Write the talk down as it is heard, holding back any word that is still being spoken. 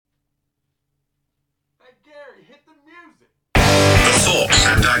Gary, hit the music. The thoughts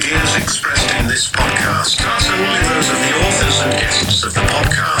and ideas expressed in this podcast are solely those of the authors and guests of the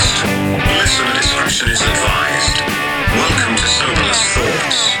podcast. Listener discretion is advised. Welcome to Soberless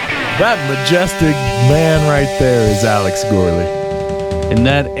Thoughts. That majestic man right there is Alex Gorley. And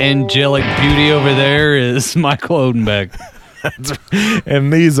that angelic beauty over there is Michael Odenbeck.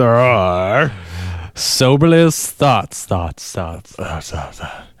 And these are our Soberless thoughts.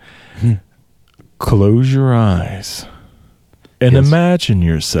 Close your eyes and imagine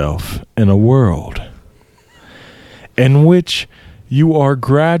yourself in a world in which you are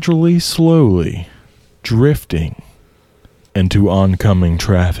gradually, slowly drifting into oncoming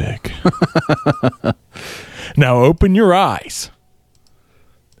traffic. Now open your eyes.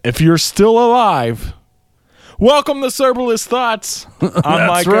 If you're still alive, welcome to Soberless Thoughts. I'm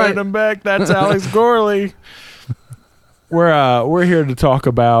Mike Odenbeck. That's Alex Gorley. We're here to talk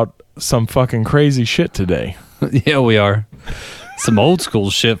about some fucking crazy shit today. Yeah, we are. Some old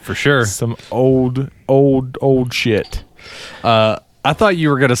school shit for sure. Some old shit. I thought you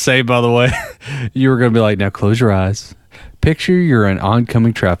were going to say, by the way, you were going to be like, now close your eyes. Picture you're in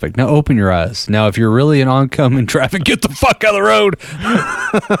oncoming traffic. Now open your eyes. Now, if you're really in oncoming traffic, get the fuck out of the road.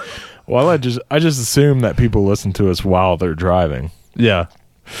 Well, I just assume that people listen to us while they're driving. Yeah.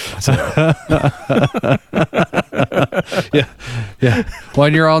 Yeah.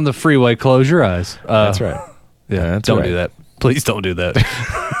 When you're on the freeway, close your eyes. That's right. Yeah, that's don't right. do that. Please don't do that.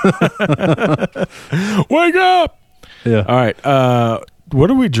 Wake up! Yeah. All right.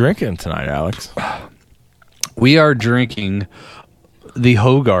 What are we drinking tonight, Alex? We are drinking the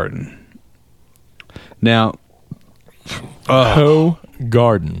Hoegaarden. Now,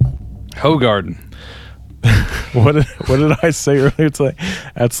 Hoegaarden. What did I say earlier?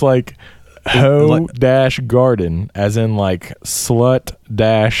 That's like ho-garden, as in like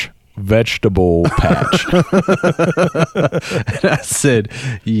slut-vegetable patch. And I said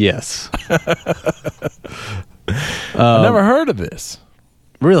yes. I never heard of this.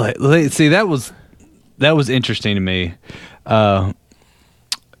 Really? See, that was interesting to me.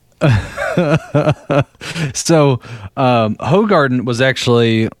 So, Hoegaarden was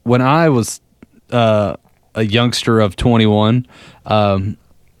actually, when I was a youngster of 21,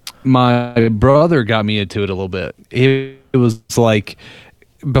 my brother got me into it a little bit. It was like,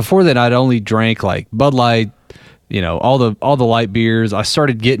 before that, I'd only drank like Bud Light, all the light beers. I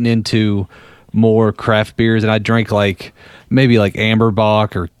started getting into more craft beers, and I drank maybe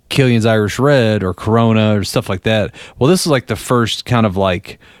Amberbach or Killian's Irish Red or Corona or stuff like that. Well, this is like the first kind of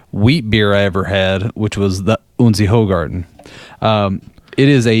like wheat beer I ever had, which was the Onze Hoegaarden. It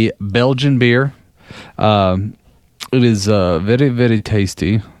is a Belgian beer. It is very, very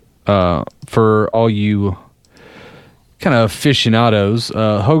tasty. For all you kind of aficionados,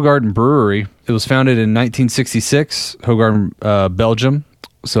 Hoegaarden Brewery, it was founded in 1966, Hoegaarden, Belgium.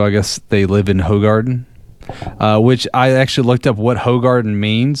 So I guess they live in Hoegaarden, which I actually looked up what Hoegaarden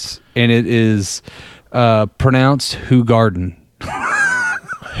means, and it is pronounced Hoegaarden.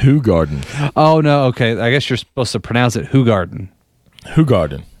 Hoegaarden. Oh, no, okay. I guess you're supposed to pronounce it Hoegaarden.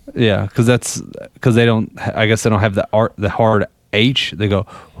 Hoegaarden. Yeah, because they don't have the hard H. They go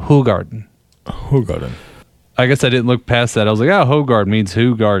Hoegaarden. Hoegaarden. I guess I didn't look past that. I was like, Hoegaarden means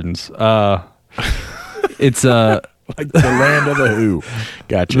Who Gardens. It's like the land of the Who.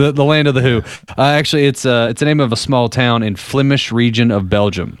 Gotcha. The land of the Who. Actually, it's the name of a small town in Flemish region of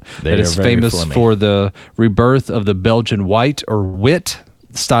Belgium that is famous for the rebirth of the Belgian white or wit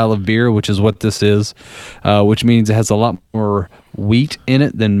style of beer, which is what this is, which means it has a lot more wheat in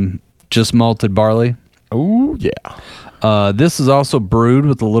it than just malted barley. Oh, yeah. This is also brewed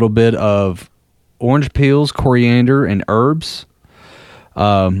with a little bit of orange peels, coriander, and herbs.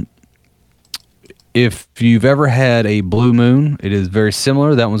 If you've ever had a Blue Moon, it is very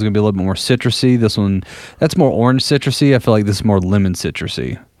similar. That one's going to be a little bit more citrusy. This one, that's more orange citrusy. I feel like this is more lemon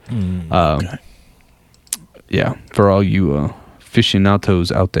citrusy. Okay. Yeah, for all you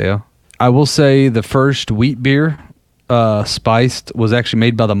aficionados out there. I will say the first wheat beer, spiced, was actually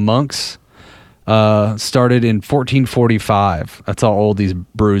made by the monks. Started in 1445. That's how old these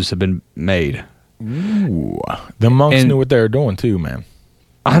brews have been made. Ooh, the monks knew what they were doing too, man.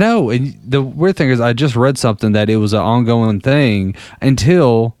 I know, and the weird thing is, I just read something that it was an ongoing thing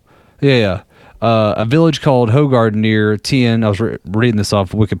until, a village called Hoegaarden near Tien. I was reading this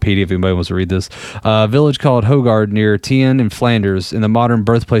off Wikipedia if anybody wants to read this. A village called Hoegaarden near Tien in Flanders, in the modern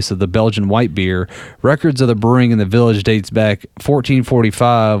birthplace of the Belgian white beer. Records of the brewing in the village dates back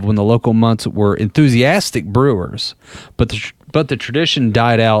 1445, when the local monks were enthusiastic brewers, but the tradition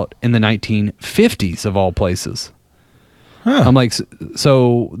died out in the 1950s of all places. I'm like,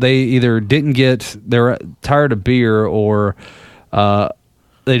 so they either they're tired of beer, or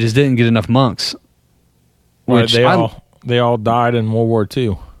they just didn't get enough monks. Which they all died in World War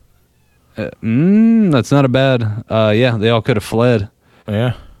II. That's not a bad. Yeah, they all could have fled.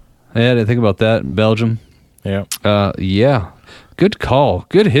 Yeah. I didn't think about that. Belgium. Yeah. Yeah. Good call.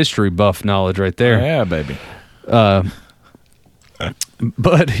 Good history buff knowledge right there. Yeah, baby.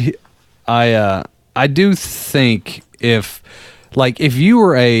 But I do think if you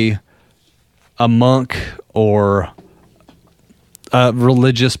were a monk or a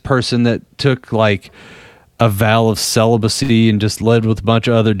religious person that took like a vow of celibacy and just lived with a bunch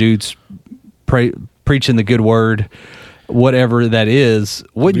of other dudes preaching the good word, whatever that is,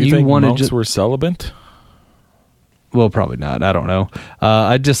 wouldn't you want to monks just were celibate? Well, probably not. I don't know.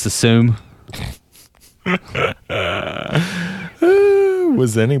 I just assume.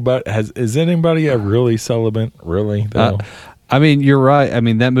 Is anybody a really celibate? Really? Though? I mean, you're right. I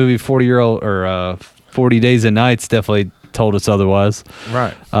mean, that movie 40-year-old or 40 Days and Nights definitely told us otherwise.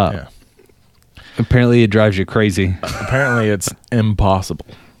 Right. Yeah. Apparently, it drives you crazy. Apparently, it's impossible.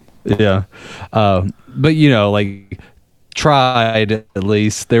 Yeah. But like tried at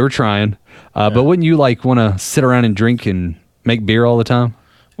least. They were trying. But wouldn't you want to sit around and drink and make beer all the time?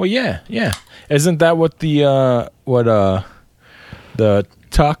 Well, yeah. Isn't that what the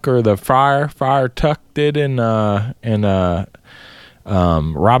Tuck or the Friar Tuck did in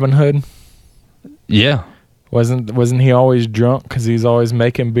Robin Hood? Yeah. Wasn't he always drunk because he's always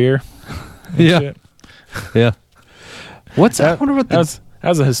making beer? Yeah. Shit? Yeah. I wonder what that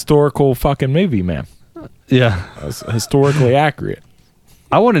was a historical fucking movie, man. Yeah. That's historically accurate.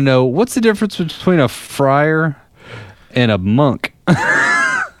 I want to know, what's the difference between a friar and a monk?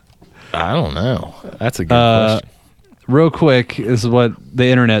 I don't know. That's a good question. Real quick, is what the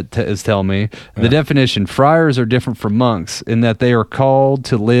internet is telling me. The definition: friars are different from monks in that they are called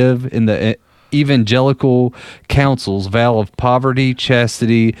to live in the evangelical council's vow of poverty,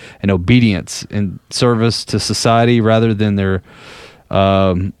 chastity, and obedience in service to society, rather than their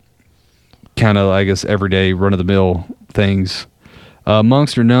kind of, I guess, everyday run-of-the-mill things.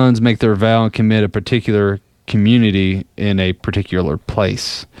 Monks or nuns make their vow and commit a particular community in a particular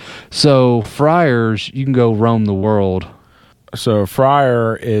place. So friars, you can go roam the world. So a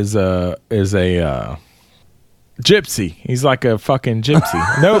friar is a gypsy. He's like a fucking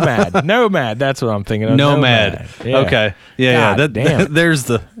gypsy. Nomad. That's what I'm thinking of. Nomad. Yeah. Okay. Yeah. God damn. There's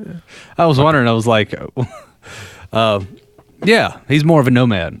the. I was wondering. I was like, yeah, he's more of a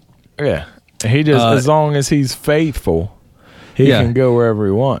nomad. Yeah. He just, as long as he's faithful, he can go wherever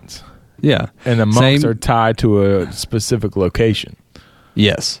he wants. Yeah. And the monks are tied to a specific location.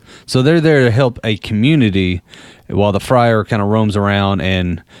 Yes. So they're there to help a community while the friar kind of roams around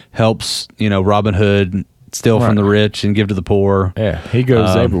and helps, Robin Hood steal from the rich and give to the poor. Yeah. He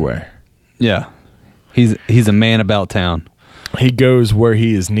goes everywhere. Yeah. He's a man about town. He goes where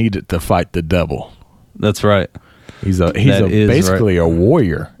he is needed to fight the devil. That's right. He's basically a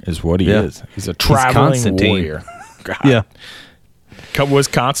warrior is what he is. He's a traveling warrior. God. Yeah. Was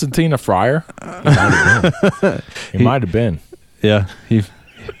Constantine a friar? He might have been. Yeah. He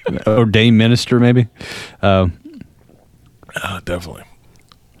ordained minister, maybe. Definitely.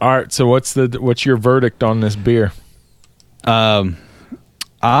 All right. So what's your verdict on this beer? I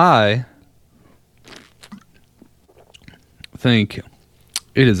think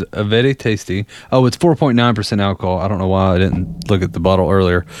it is a very tasty. Oh, it's 4.9% alcohol. I don't know why I didn't look at the bottle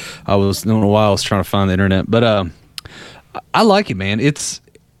earlier. I don't know why I was trying to find the internet, but I like it, man. It's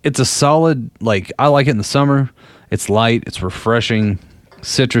a solid, I like it in the summer. It's light, it's refreshing,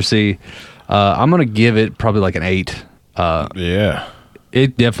 citrusy. I'm going to give it probably like an 8. Yeah.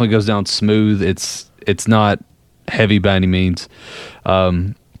 It definitely goes down smooth. It's not heavy by any means.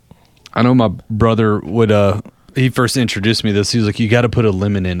 I know my brother would, he first introduced me to this. He was like, you got to put a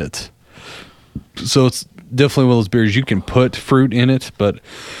lemon in it. So it's definitely one of those beers you can put fruit in it, but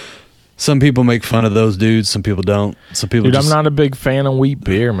some people make fun of those dudes. Some people don't. Some people I'm not a big fan of wheat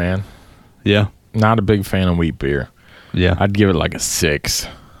beer, man. Yeah. Not a big fan of wheat beer. Yeah. I'd give it like a 6.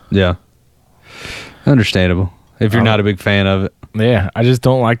 Yeah. Understandable. If you're not a big fan of it. Yeah. I just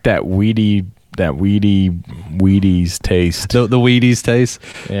don't like that weedy Wheaties taste. The Wheaties taste?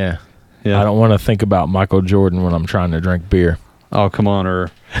 Yeah. Yeah. I don't want to think about Michael Jordan when I'm trying to drink beer. Oh, come on. Or,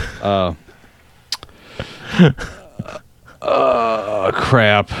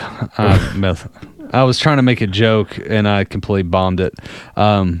 crap. I was trying to make a joke and I completely bombed it.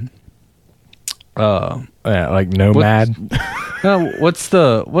 Yeah, like Nomad. What's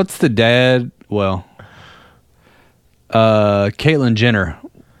the dad? Well, Caitlyn Jenner,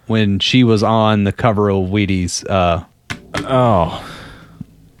 when she was on the cover of Wheaties, Oh,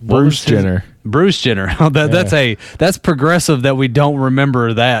 What Bruce was his- Jenner. Bruce Jenner. That's progressive that we don't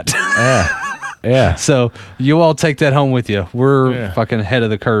remember that. Yeah. So you all take that home with you. We're Yeah. fucking ahead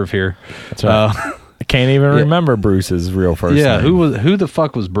of the curve here. That's right. I can't even remember Bruce's real first name. Who the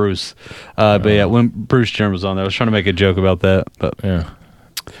fuck was Bruce? But yeah, when Bruce Jenner was on there, I was trying to make a joke about that. But Yeah.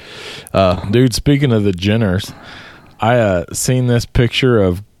 Dude, speaking of the Jenners, I seen this picture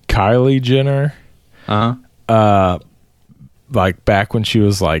of Kylie Jenner. Like back when she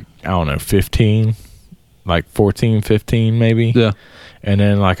was like, I don't know, 15, like 14, 15 maybe. Yeah. And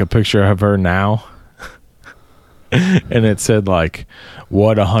then like a picture of her now. And it said like,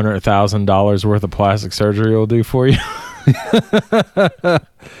 what $100,000 worth of plastic surgery will do for you.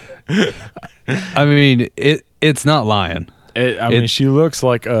 I mean, it's not lying. I mean, she looks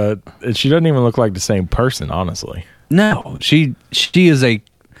like she doesn't even look like the same person, honestly. No, she is a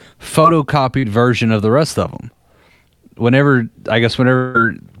photocopied version of the rest of them. Whenever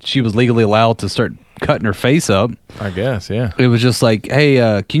she was legally allowed to start cutting her face up, I guess, yeah. it was just like,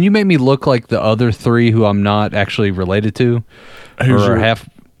 hey, can you make me look like the other three who I'm not actually related to, Who's or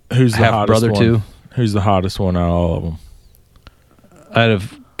who's the half hottest brother one? to? Who's the hottest one out of all of them? Out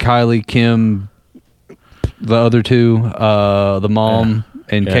of Kylie, Kim, the other two, the mom,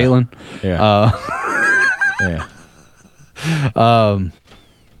 and Yeah. Caitlyn. Yeah. Yeah.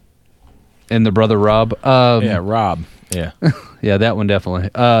 And the brother Rob. Yeah, Rob. Yeah. Yeah, that one definitely.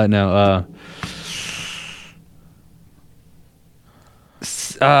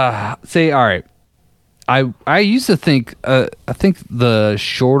 See, all right. I used to think I think the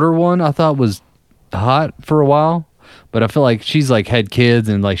shorter one I thought was hot for a while, but I feel like she's like had kids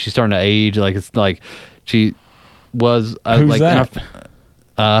and like she's starting to age. Like it's like she was. Who's like, that?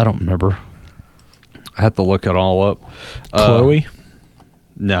 I don't remember. I have to look it all up. Chloe?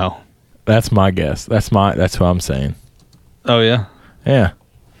 No. That's my guess. That's what I'm saying. Oh yeah. Yeah.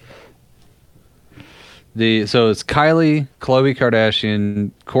 So it's Kylie, Khloe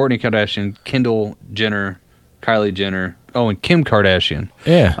Kardashian, Kourtney Kardashian, Kendall Jenner, Kylie Jenner, and Kim Kardashian.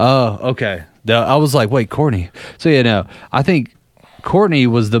 Yeah. Oh, okay. I was like, wait, Kourtney. So yeah, no, I think Kourtney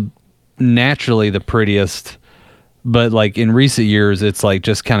was naturally the prettiest, but like in recent years, it's like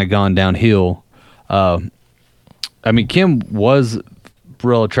just kind of gone downhill. I mean, Kim was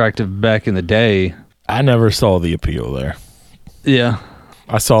real attractive back in the day. I never saw the appeal there. Yeah.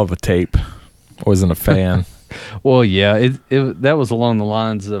 I saw the tape. Wasn't a fan. Well, yeah, that was along the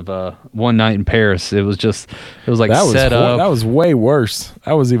lines of One Night in Paris. It was like That was set up. That was way worse.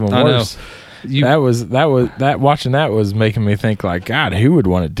 That was even I know. worse. Watching that was making me think like, God, who would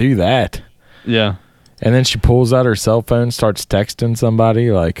want to do that? Yeah. And then she pulls out her cell phone, starts texting somebody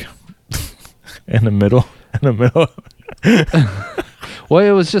like in the middle. Well,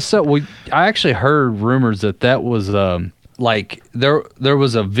 it was just so. I actually heard rumors that was like there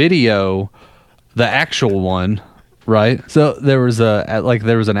was a video, the actual one, right? So there was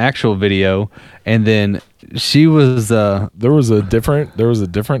an actual video, and then she was There was a different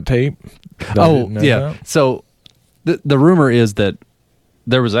tape. that I oh didn't know yeah. about. So the rumor is that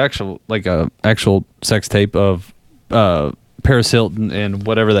there was actual sex tape of Paris Hilton and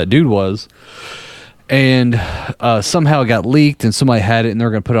whatever that dude was. And somehow it got leaked and somebody had it and they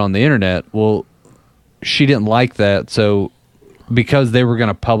were going to put it on the internet. Well, she didn't like that. So because they were going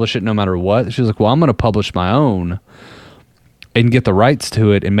to publish it no matter what, she was like, well, I'm going to publish my own and get the rights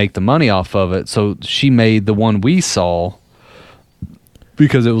to it and make the money off of it. So she made the one we saw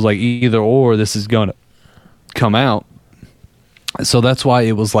because it was like either or this is going to come out. So that's why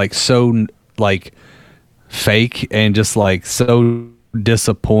it was like so like fake and just like so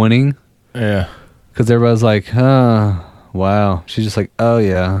disappointing. Yeah. Because everybody's like, oh, wow. She's just like, oh,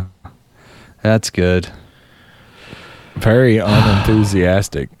 yeah, that's good. Very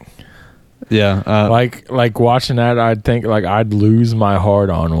unenthusiastic. Yeah. Like watching that, I'd think like I'd lose my heart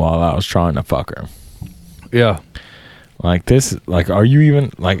on while I was trying to fuck her. Yeah. Like this, like, are you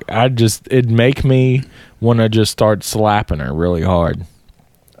even like? It'd make me want to just start slapping her really hard.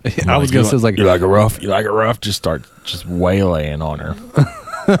 I was gonna say, like, you like a rough, just start just waylaying on her.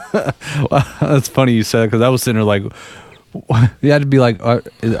 Well, that's funny you said, because I was sitting there like, you had to be like, all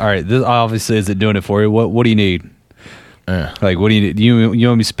right, this obviously isn't doing it for you. What do you need? Like, what do you need? You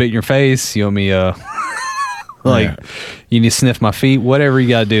want me to spit in your face? You want me like, you need to sniff my feet? Whatever you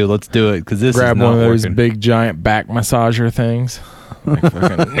gotta do, let's do it, because this Grab is not one of those working. big giant back massager things. Like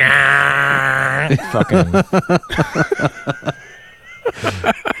fucking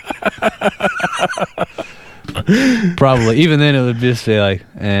Probably. Even then, it would just be like,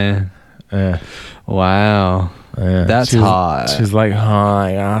 wow, that's hot. She's like,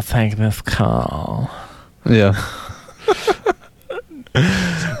 hi, I think this call. Yeah. All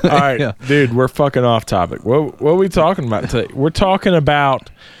right, Yeah. dude, we're fucking off topic. What are we talking about today? We're talking about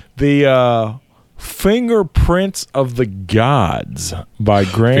the Fingerprints of the Gods by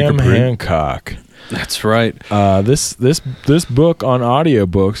Graham Hancock. That's right. This book on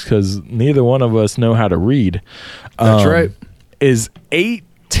audiobooks, because neither one of us know how to read. That's right. Is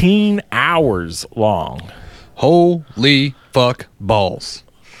 18 hours long. Holy fuck balls.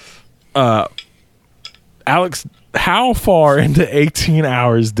 Alex, how far into 18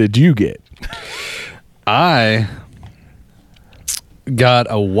 hours did you get? I got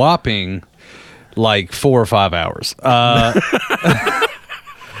a whopping like 4 or 5 hours.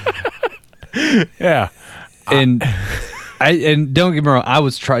 Yeah. And and don't get me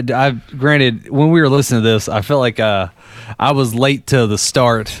wrong, granted, when we were listening to this, I felt like I was late to the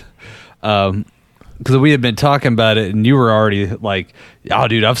start. Because we had been talking about it, and you were already like, "Oh,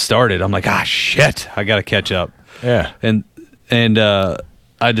 dude, I've started." I'm like, "Ah, shit, I got to catch up." Yeah. And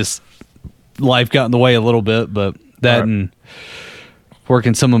I just life got in the way a little bit, but that Right. and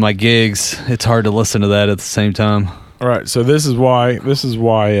working some of my gigs, it's hard to listen to that at the same time. All right. So this is why this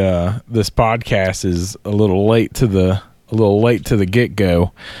podcast is a little late to the get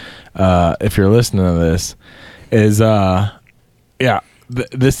go. If you're listening to this,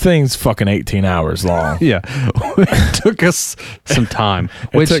 this thing's fucking 18 hours long. Yeah, it took us some time,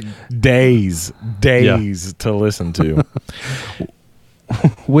 It took days to listen to.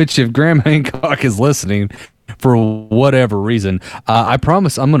 Which, if Graham Hancock is listening for whatever reason, I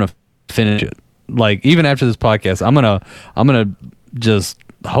promise I'm gonna finish it. Like, even after this podcast, I'm gonna just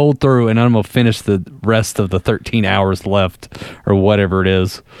hold through, and I'm gonna finish the rest of the 13 hours left, or whatever it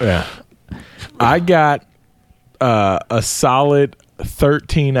is. Yeah, I got a solid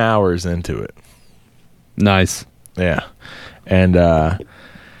 13 hours into it. Nice. Yeah, and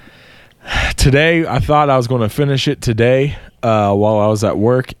today I thought I was going to finish it today while I was at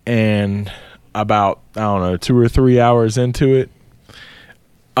work, and about 2 or 3 hours into it,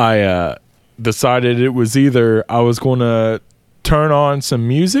 I decided it was either I was going to turn on some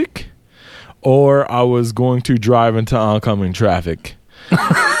music or I was going to drive into oncoming traffic.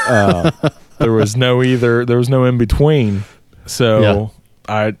 There was no in between. So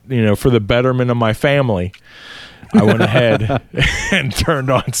I, for the betterment of my family, I went ahead and turned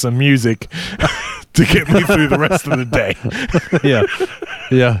on some music to get me through the rest of the day.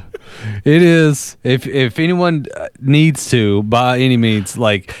 Yeah. It is. If anyone needs to, by any means,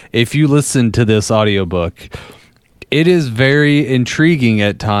 like, if you listen to this audiobook, it is very intriguing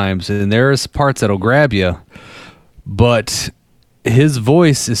at times, and there's parts that'll grab you, but his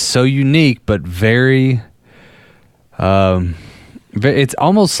voice is so unique, but very, it's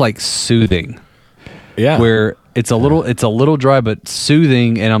almost like soothing. Yeah. Where it's a little dry, but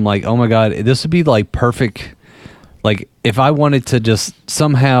soothing. And I'm like, oh my God, this would be like perfect. Like, if I wanted to just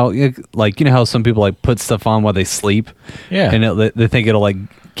somehow, like, how some people like put stuff on while they sleep, and they think it'll like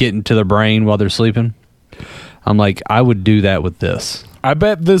get into their brain while they're sleeping. I'm like, I would do that with this. I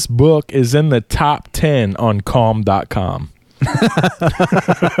bet this book is in the top 10 on calm.com.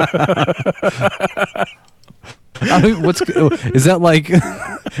 I mean, is that like,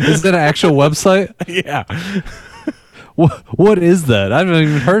 is that an actual website? Yeah. What is that? I haven't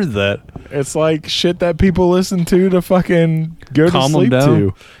even heard of that. It's like shit that people listen to fucking go to Calm them sleep down.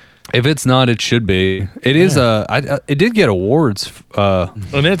 to. If it's not, it should be. It is. It did get awards.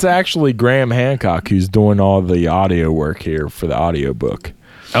 And it's actually Graham Hancock who's doing all the audio work here for the audiobook.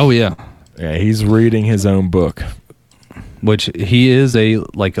 Oh yeah. Yeah, he's reading his own book. Which he is a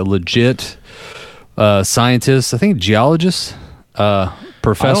legit scientist. I think geologist,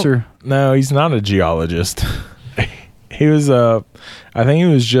 professor. No, he's not a geologist. He was I think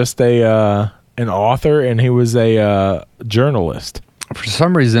he was just an author, and he was a journalist. For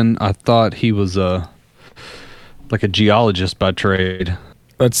some reason, I thought he was like a geologist by trade.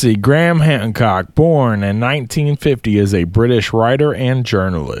 Let's see. Graham Hancock, born in 1950, is a British writer and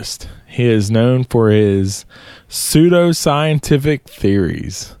journalist. He is known for his pseudoscientific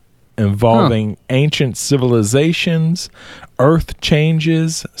theories involving ancient civilizations, earth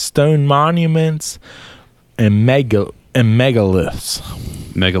changes, stone monuments, and megaliths.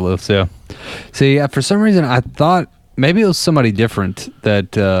 Megaliths, yeah. See, for some reason, I thought maybe it was somebody different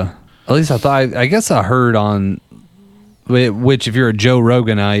that, at least I thought, I guess I heard on, which if you're a Joe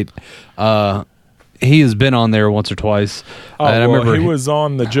Roganite, he has been on there once or twice. Oh, and I remember he was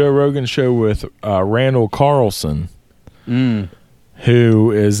on the Joe Rogan show with Randall Carlson,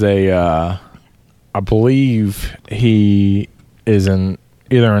 who is I believe he is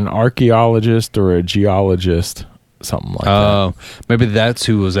either an archaeologist or a geologist, something like that. Maybe that's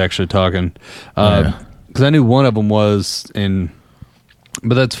who was actually talking. because I knew one of them was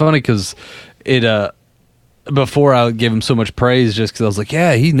but that's funny because it before I would give him so much praise just because I was like,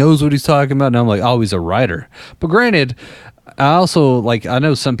 yeah, he knows what he's talking about. And I'm like, oh, he's a writer. But granted, I also, like, I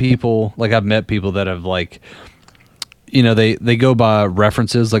know some people, like, I've met people that have, like, you know, they go by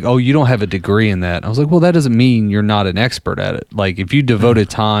references, like, oh, you don't have a degree in that. I was like, well, that doesn't mean you're not an expert at it. Like, if you devoted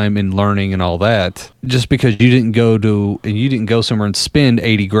time in learning and all that, just because you didn't go somewhere and spend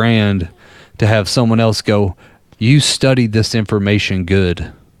 $80,000 to have someone else go, you studied this information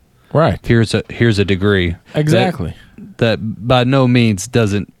good. Right. Here's a degree. Exactly. That by no means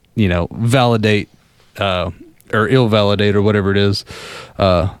doesn't, you know, validate or invalidate or whatever it is,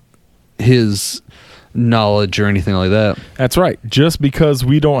 his knowledge or anything like that. That's right. Just because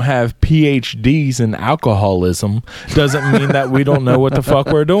we don't have PhDs in alcoholism doesn't mean that we don't know what the fuck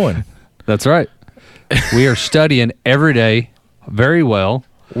we're doing. That's right. We are studying every day very well.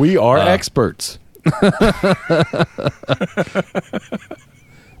 We are experts.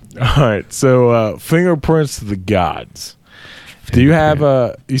 All right, so fingerprints of the gods. Do you have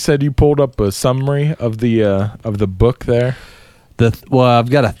you said you pulled up a summary of the book there? Well, I've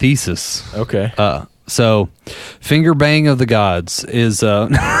got a thesis. Okay. So Finger Bang of the Gods is I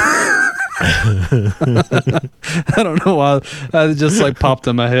don't know why it just like popped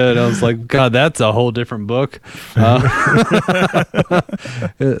in my head. I was like, God, that's a whole different book.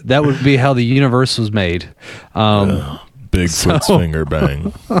 That would be how the universe was made. Bigfoot's finger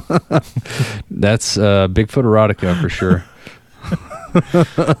bang. That's Bigfoot erotica for sure.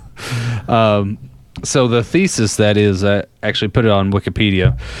 So the thesis that is actually put it on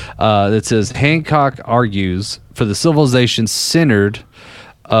Wikipedia that says Hancock argues for the civilization centered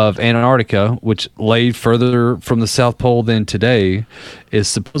of Antarctica, which lay further from the South Pole than today, is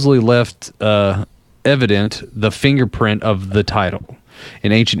supposedly left evident the fingerprint of the title.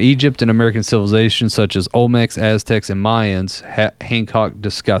 In ancient Egypt and American civilizations such as Olmecs, Aztecs, and Mayans, Hancock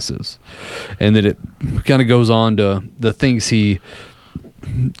discusses. And that it kind of goes on to the things he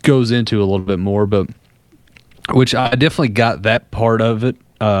goes into a little bit more, but which I definitely got that part of it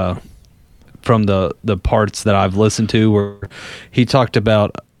from the parts that I've listened to where he talked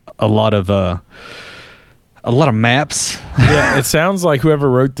about a lot of maps. Yeah, it sounds like whoever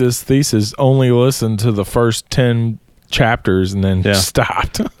wrote this thesis only listened to the first 10 chapters and then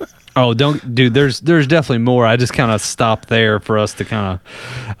stopped. Oh, dude, there's definitely more. I just kind of stopped there for us to kind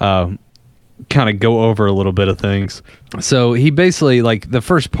of go over a little bit of things. So he basically, like, the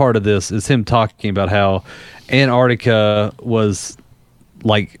first part of this is him talking about how Antarctica was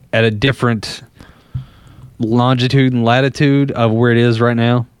like at a different longitude and latitude of where it is right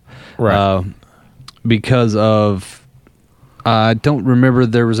now. Right. Because of, I don't remember,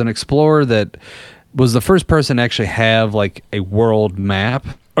 there was an explorer that was the first person to actually have like a world map.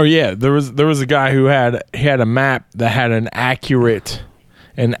 Oh yeah, there was a guy who had a map that had an accurate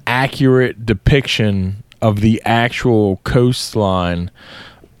depiction of the actual coastline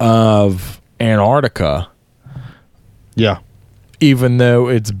of Antarctica. Yeah. Even though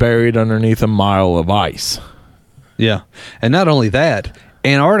it's buried underneath a mile of ice. Yeah. And not only that,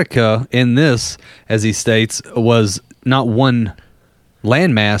 Antarctica in this, as he states, was not one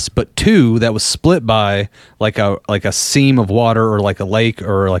landmass, but two that was split by like a seam of water or like a lake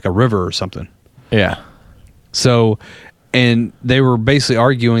or like a river or something. Yeah. So, and they were basically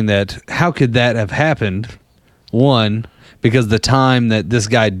arguing that how could that have happened? One, because the time that this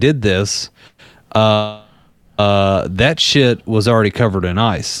guy did this, that shit was already covered in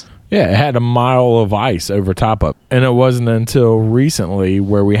ice. Yeah, it had a mile of ice over top of it. And it wasn't until recently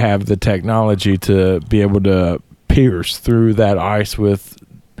where we have the technology to be able to pierce through that ice with,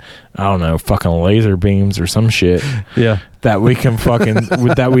 I don't know, fucking laser beams or some shit. Yeah. That we can fucking,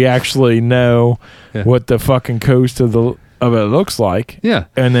 that we actually know what the fucking coast of it looks like. Yeah.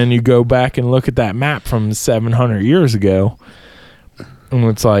 And then you go back and look at that map from 700 years ago. And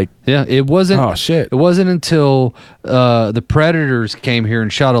it's like, yeah, it wasn't. Oh shit! It wasn't until the Predators came here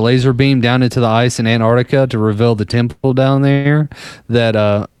and shot a laser beam down into the ice in Antarctica to reveal the temple down there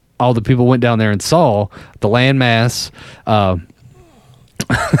that all the people went down there and saw the landmass, and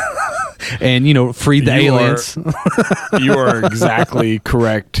freed the aliens. You are exactly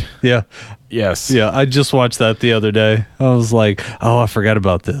correct. Yeah. Yes. Yeah. I just watched that the other day. I was like, oh, I forgot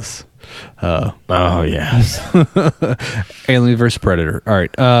about this. Oh yes. Alien versus Predator. All right.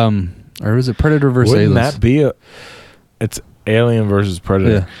 Or was it Predator versus Wouldn't Aliens? that be it's Alien versus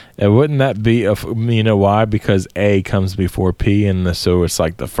Predator. Yeah. And wouldn't that be you know why? Because A comes before P, and so it's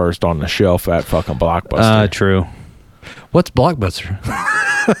like the first on the shelf at fucking Blockbuster. True. What's Blockbuster?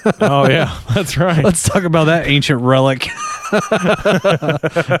 Oh yeah, that's right. Let's talk about that ancient relic.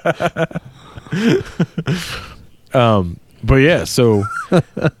 But yeah, so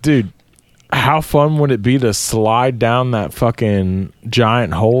dude, how fun would it be to slide down that fucking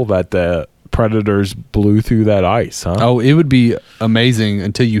giant hole that the predators blew through that ice, huh? Oh, it would be amazing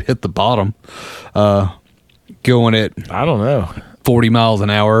until you hit the bottom, going at I don't know. 40 miles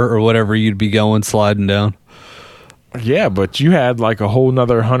an hour or whatever you'd be going sliding down. Yeah, but you had like a whole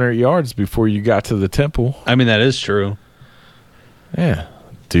nother 100 yards before you got to the temple. I mean, that is true. Yeah.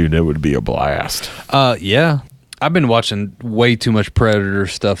 Dude, it would be a blast. Yeah. I've been watching way too much Predator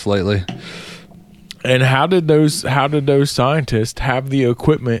stuff lately. And how did those scientists have the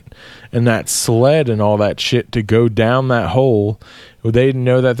equipment and that sled and all that shit to go down that hole? They didn't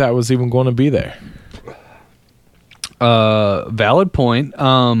know that was even going to be there. Valid point.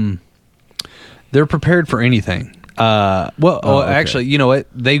 They're prepared for anything. Okay. Actually, you know what?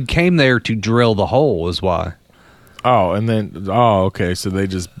 They came there to drill the hole is why. Oh, and then okay. So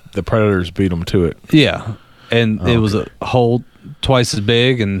the Predators beat them to it. Yeah. And it was a hole twice as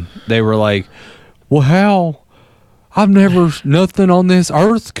big, and they were like, well, how? Nothing on this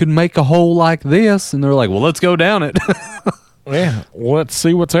earth could make a hole like this. And they're like, well, let's go down it. Yeah, well, let's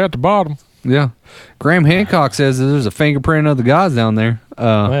see what's at the bottom. Yeah. Graham Hancock says that there's a fingerprint of the guys down there.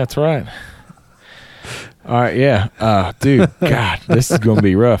 That's right. All right, yeah. Dude, God, this is going to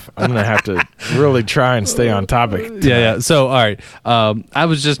be rough. I'm going to have to really try and stay on topic tonight. Yeah. So, all right. I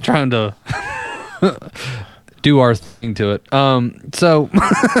was just trying to do our thing to it. So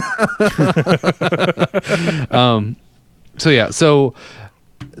yeah. So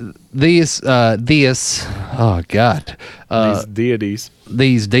these oh God. These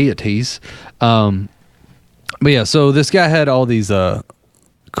deities. But yeah, so this guy had all these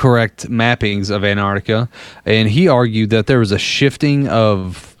correct mappings of Antarctica, and he argued that there was a shifting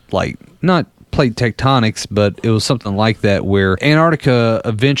of, like, not plate tectonics, but it was something like that, where Antarctica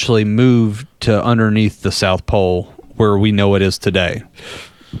eventually moved to underneath the South Pole where we know it is today.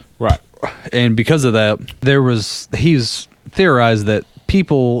 Right. And because of that, he's theorized that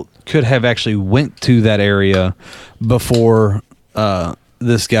people could have actually went to that area before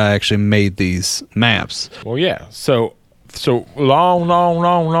this guy actually made these maps. Well, yeah. So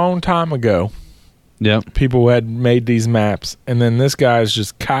long time ago, Yep. people had made these maps, and then this guy's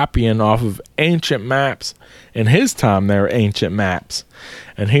just copying off of ancient maps. In his time, they were ancient maps,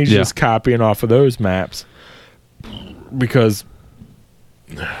 and he's just copying off of those maps because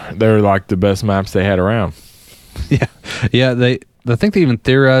they're like the best maps they had around. Yeah. I think they even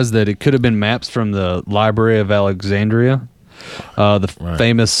theorized that it could have been maps from the Library of Alexandria, the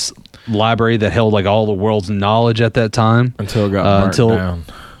famous library that held like all the world's knowledge at that time. Until it got burnt down.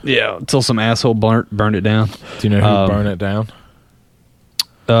 Yeah, until some asshole burned it down. Do you know who burned it down?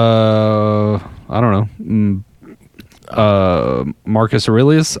 I don't know. Marcus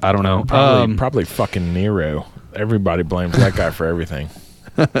Aurelius? I don't know. Probably fucking Nero. Everybody blames that guy for everything.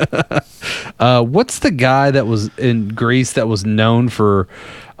 What's the guy that was in Greece that was known for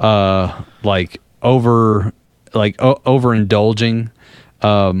overindulging?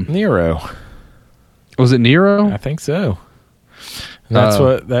 Nero. Was it Nero? I think so. And that's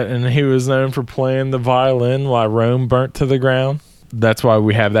and he was known for playing the violin while Rome burnt to the ground. That's why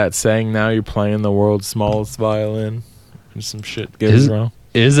we have that saying now, you're playing the world's smallest violin. And some shit goes wrong.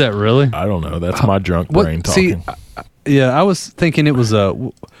 Is that really? I don't know. That's my drunk brain talking. See, I was thinking it was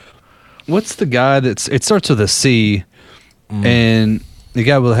what's the guy it starts with a C, and the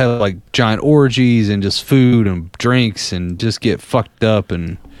guy will have like giant orgies and just food and drinks and just get fucked up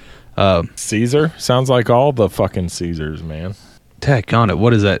and Caesar? Sounds like all the fucking Caesars, man. Heck on it.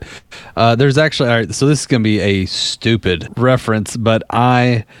 What is that? There's actually, all right, so this is going to be a stupid reference, but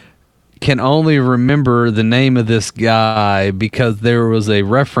I can only remember the name of this guy because there was a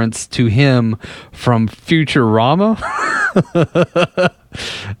reference to him from Futurama.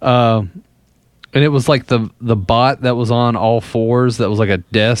 And it was like the bot that was on all fours that was like a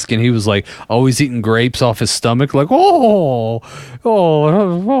desk, and he was like always eating grapes off his stomach, like,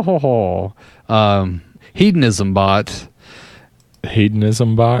 Hedonism bot.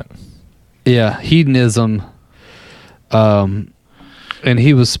 Hedonism bot? Yeah, hedonism. And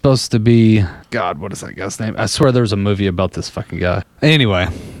he was supposed to be, God, what is that guy's name? I swear there was a movie about this fucking guy. Anyway,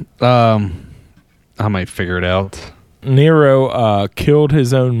 I might figure it out. Nero killed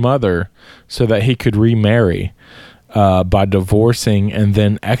his own mother so that he could remarry by divorcing and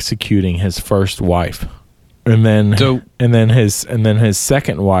then executing his first wife. And then his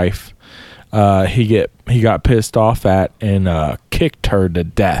second wife he got pissed off at and kicked her to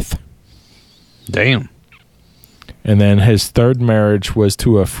death. Damn. And then his third marriage was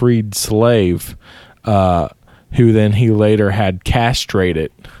to a freed slave who then he later had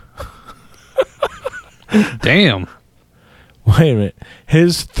castrated. Damn. Wait a minute.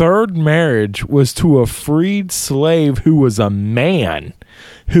 His third marriage was to a freed slave who was a man,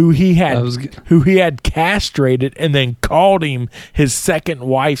 who he had castrated and then called him his second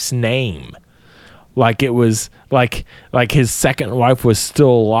wife's name. Like it was like his second wife was still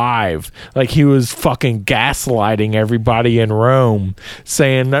alive. Like he was fucking gaslighting everybody in Rome,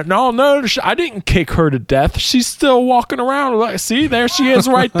 saying that no, I didn't kick her to death. She's still walking around. Like, see, there she is,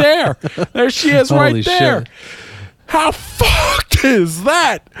 right there. There she is, right Holy there. shit. How fucked is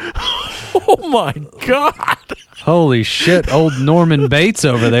that? Oh my god! Holy shit, old Norman Bates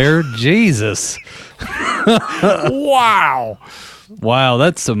over there. Jesus. Wow. Wow,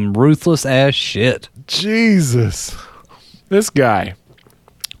 that's some ruthless ass shit. Jesus. This guy.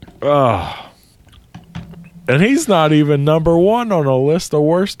 Oh. And he's not even number one on a list of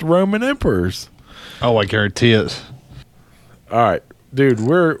worst Roman emperors. Oh, I guarantee it. All right. Dude,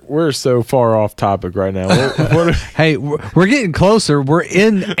 we're so far off topic right now. Hey, we're getting closer. We're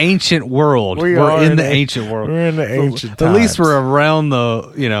in ancient world. We're in the ancient world. We're in the ancient At times. least we're around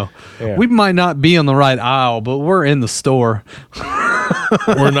the, Yeah. we might not be on the right aisle, but we're in the store.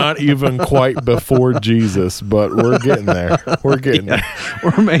 We're not even quite before Jesus, but we're getting there. We're getting there.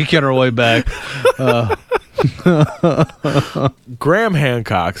 We're making our way back. Graham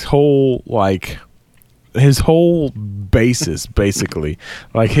Hancock's whole his whole basis, basically,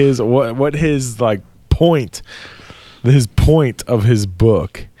 like his what his like point, his point of his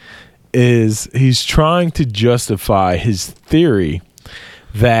book is, he's trying to justify his theory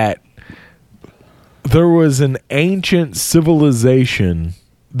that there was an ancient civilization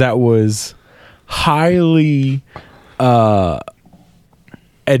that was highly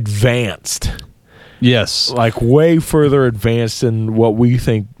advanced. Yes. Like way further advanced than what we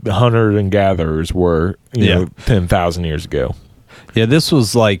think the hunters and gatherers were, you know, 10,000 years ago. Yeah, this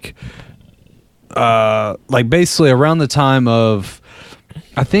was like basically around the time of,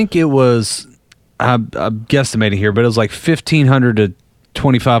 I think it was, I'm guesstimating here, but it was like 1500 to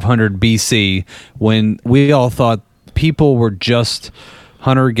 2500 BC, when we all thought people were just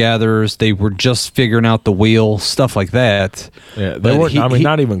hunter-gatherers. They were just figuring out the wheel, stuff like that. Yeah, they weren't.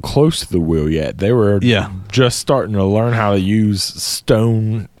 Not even close to the wheel yet. They were just starting to learn how to use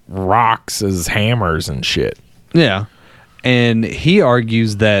stone rocks as hammers and shit. Yeah, and he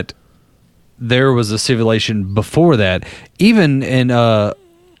argues that there was a civilization before that. Even in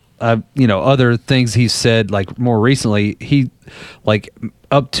other things he said, like more recently, he like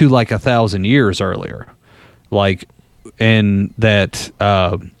up to like 1,000 years earlier, like. And that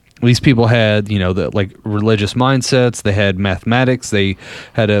these people had, the like religious mindsets. They had mathematics. They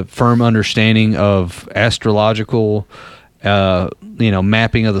had a firm understanding of astrological,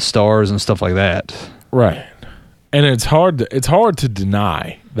 mapping of the stars and stuff like that. Right, and it's hard to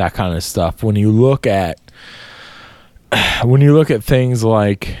deny that kind of stuff when you look at things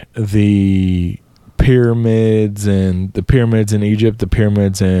like the pyramids in Egypt, the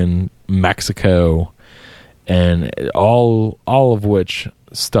pyramids in Mexico. And all of which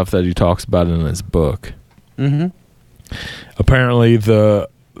stuff that he talks about in his book. Mm-hmm. Apparently, the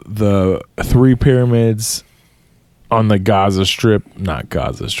 3 pyramids on the Gaza Strip, not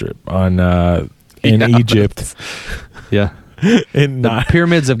Gaza Strip, in Egypt. Yeah, the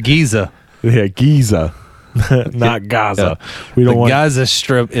pyramids of Giza. Yeah, Giza, not Gaza. Yeah. We don't want Gaza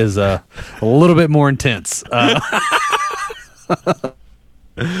Strip is a little bit more intense.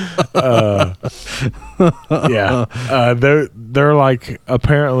 They're like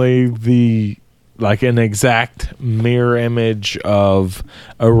apparently an exact mirror image of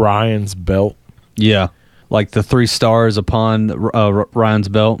Orion's belt. Yeah, like the 3 stars upon Orion's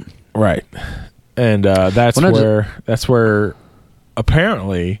belt. Right, and that's where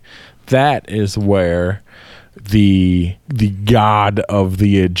apparently that is where the god of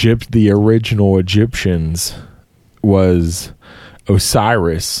the original Egyptians was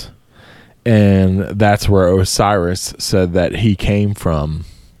Osiris, and that's where Osiris said that he came from,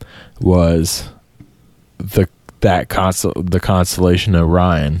 was the constellation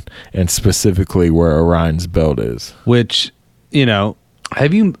Orion, and specifically where Orion's belt is. Which,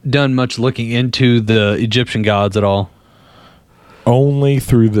 have you done much looking into the Egyptian gods at all? Only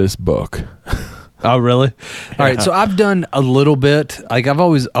through this book. Oh, really? All right, so I've done a little bit. Like I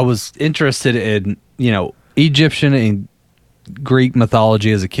was interested in, Egyptian and Greek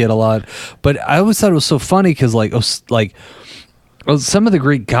mythology as a kid a lot, but I always thought it was so funny because some of the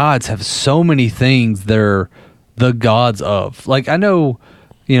Greek gods have so many things they're the gods of. Like I know,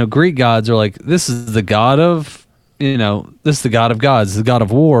 Greek gods are like, this is the god of, this is the god of gods, the god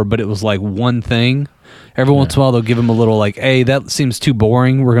of war, but it was like one thing. Every once in a while, they'll give him a little like, "Hey, that seems too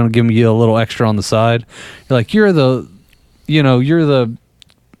boring. We're going to give you a little extra on the side." You're like, you're the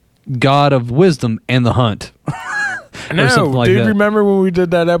god of wisdom and the hunt. No, like dude, that. remember when we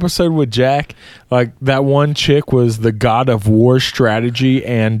did that episode with Jack? Like, that one chick was the god of war strategy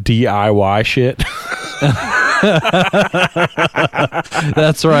and DIY shit.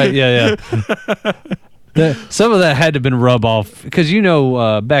 That's right. Yeah. Some of that had to have been rub off because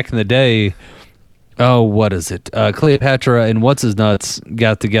back in the day, what is it? Cleopatra and what's his nuts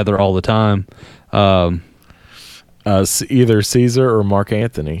got together all the time. Either Caesar or Mark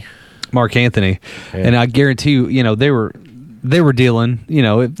Antony. Mark Anthony, Yeah. and I guarantee you, they were dealing.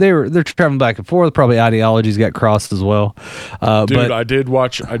 If they're traveling back and forth. Probably ideologies got crossed as well. Dude, but I did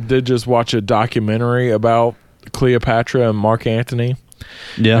just watch a documentary about Cleopatra and Mark Antony.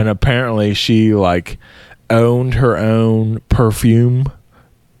 yeah, And apparently she like owned her own perfume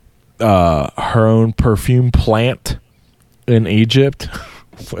plant in Egypt,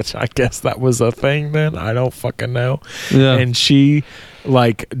 which I guess that was a thing then. I don't fucking know. Yeah. And she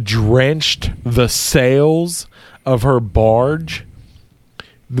like drenched the sails of her barge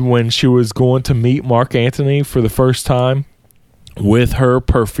when she was going to meet Mark Antony for the first time with her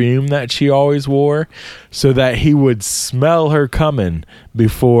perfume that she always wore so that he would smell her coming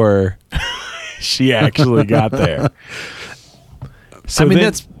before she actually got there. So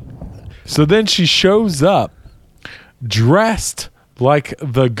then she shows up dressed like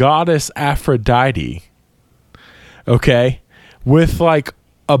the goddess Aphrodite. Okay? With like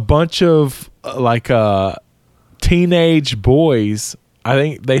a bunch of teenage boys. I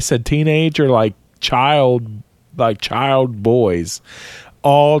think they said teenage or like child boys,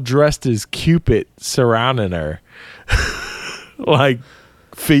 all dressed as Cupid, surrounding her, like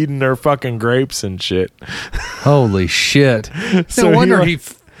feeding her fucking grapes and shit. holy shit! So no wonder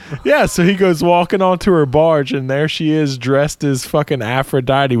so he goes walking onto her barge, and there she is, dressed as fucking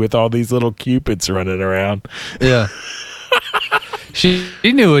Aphrodite with all these little cupids running around. Yeah, she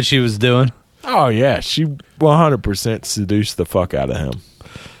knew what she was doing. Oh yeah, she 100% seduced the fuck out of him.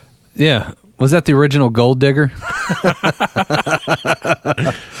 Yeah. Was that the original gold digger?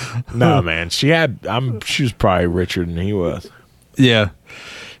 No, man, she was probably richer than he was. Yeah.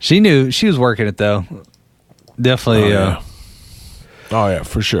 She knew she was working it though. Definitely. Oh yeah,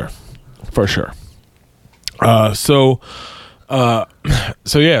 for sure. So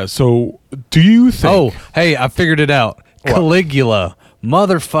do you think? Oh, hey, I figured it out. What? Caligula.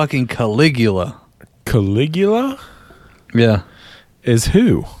 Motherfucking Caligula. Caligula Yeah. is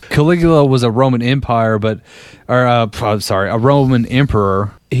who? Caligula was a Roman Empire, a Roman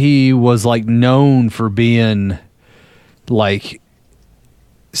emperor. He was like known for being like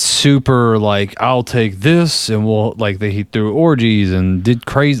super like, I'll take this and we'll like he threw orgies and did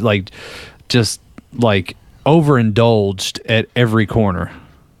crazy, like just like overindulged at every corner.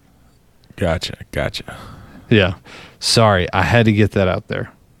 Gotcha. Yeah. Sorry, I had to get that out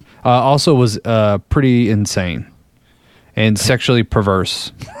there. Also was pretty insane and sexually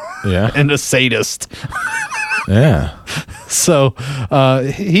perverse. Yeah. And a sadist. Yeah. So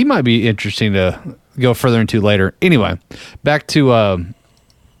he might be interesting to go further into later. Anyway, back to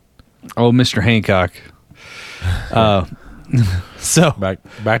Mr. Hancock. So Back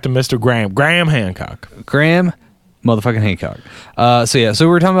to Mr. Graham Hancock. Graham motherfucking Hancock. So we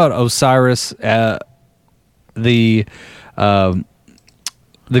were talking about Osiris, the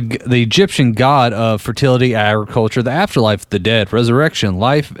Egyptian god of fertility, agriculture, the afterlife, the dead, resurrection,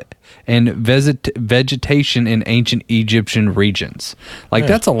 life, and vegetation in ancient Egyptian regions. Like,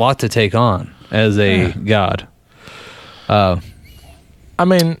 that's a lot to take on as a god. I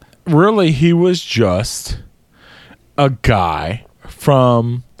mean, really, he was just a guy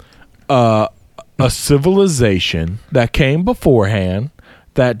from a civilization that came beforehand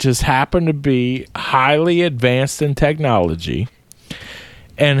that just happened to be highly advanced in technology.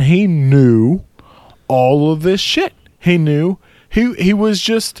 And he knew all of this shit. He knew he was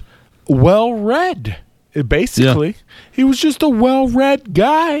just well-read. Basically, Yeah. He was just a well-read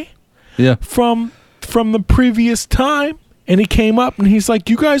guy Yeah. from the previous time. And he came up and he's like,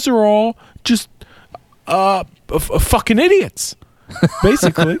 "You guys are all just fucking idiots."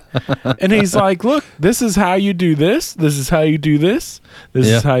 Basically. And he's like, "Look, this is how you do this. This is how you do this. This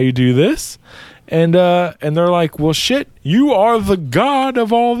is how you do this." And they're like, "Well, shit, you are the god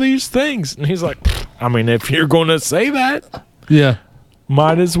of all these things." And he's like, "I mean, if you're going to say that, Yeah.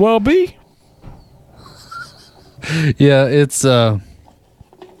 might as well be." Yeah, it's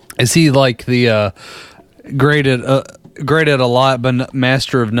is he like the great at a lot but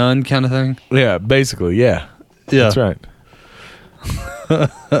master of none kind of thing? Yeah, basically, yeah. Yeah. That's right.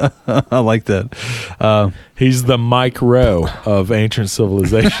 I like that. He's the Mike Rowe of ancient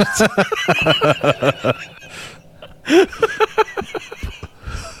civilizations.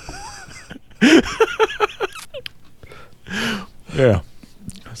 Yeah.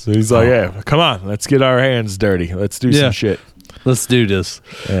 So he's like, yeah, come on, let's get our hands dirty. Let's do some shit. Let's do this.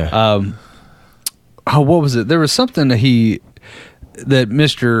 Yeah. What was it? There was something that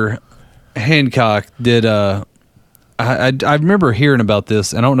Mr. Hancock did. I remember hearing about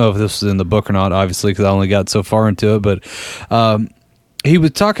this, and I don't know if this was in the book or not, obviously, because I only got so far into it, but he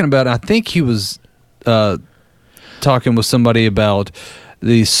was talking about, I think he was talking with somebody about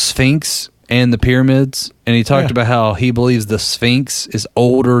the Sphinx and the pyramids, and he talked about how he believes the Sphinx is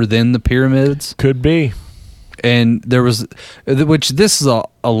older than the pyramids. Could be. And there was, which this is a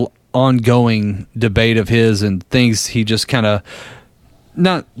ongoing debate of his and things he just kind of,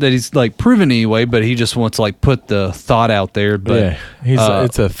 not that he's like proven anyway, but he just wants to like put the thought out there. But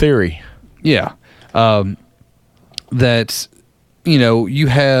it's a theory. Yeah. That, you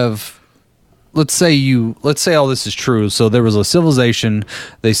have, let's say all this is true. So there was a civilization,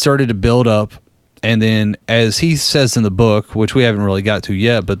 they started to build up, and then as he says in the book, which we haven't really got to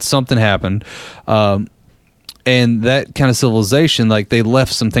yet, but something happened. And that kind of civilization, like they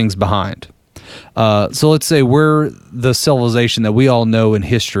left some things behind. So let's say we're the civilization that we all know in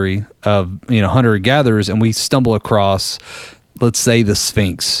history of, hunter-gatherers, and we stumble across, let's say, the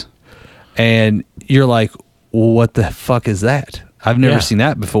Sphinx. And you're like, well, what the fuck is that? I've never seen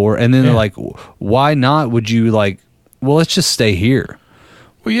that before. And then they're like, why not would you like, well, let's just stay here.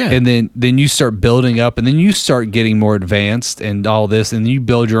 Well, yeah. And then you start building up, and then you start getting more advanced and all this, and you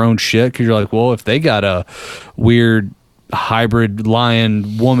build your own shit because you're like, well, if they got a weird hybrid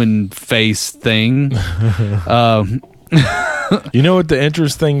lion woman face thing. You know what the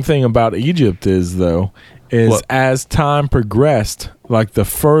interesting thing about Egypt is, though, is as time progressed, like the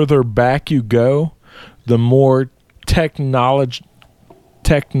further back you go, the more I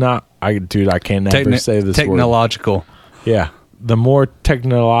can't never say this technological word. Yeah. The more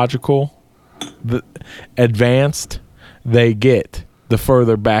technological, advanced they get, the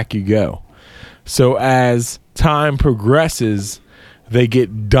further back you go. So as time progresses, they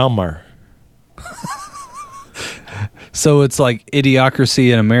get dumber. So it's like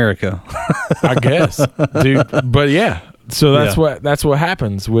Idiocracy in America, I guess, dude. But yeah, so that's what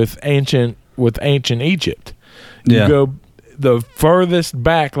happens with ancient Egypt. You go the furthest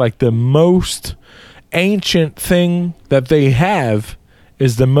back, like the most ancient thing that they have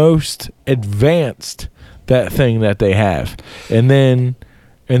is the most advanced that thing that they have, and then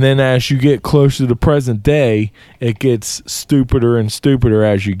as you get closer to present day, it gets stupider and stupider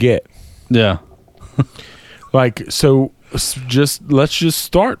as you get. Yeah. Like, so let's just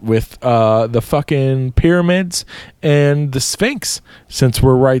start with the fucking pyramids and the Sphinx, since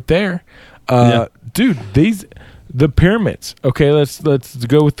we're right there. Dude, the pyramids. Okay, let's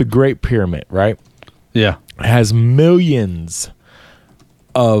go with the Great Pyramid, right? Yeah. It has millions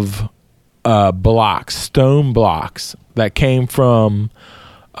of blocks, stone blocks that came from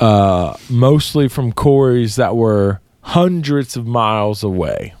mostly from quarries that were hundreds of miles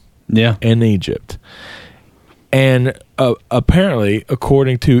away. Yeah. In Egypt. And apparently,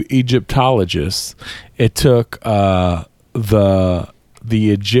 according to Egyptologists, it took the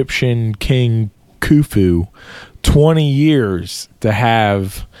Egyptian king Khufu 20 years to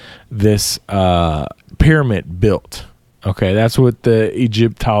have this pyramid built. Okay, that's what the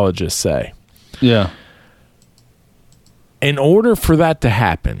Egyptologists say. Yeah. In order for that to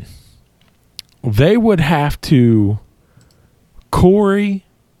happen, they would have to quarry,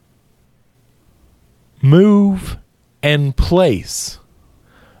 move, and place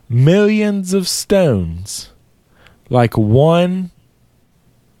millions of stones, like one.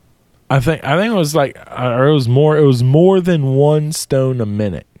 I think it was like, or it was more than one stone a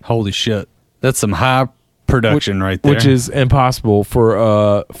minute. Holy shit, that's some high production right there. Which is impossible for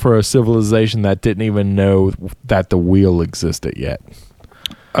a civilization that didn't even know that the wheel existed yet.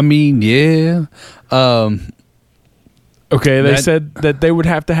 I mean, yeah. Okay, they said that they would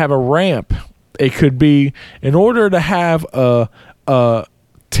have to have a ramp. It could be, in order to have a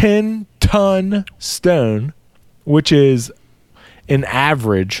 10-ton stone, which is an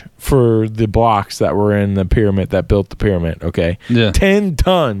average for the blocks that were in the pyramid that built the pyramid. Okay, 10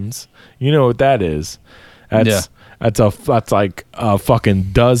 tons. You know what that is? That's like a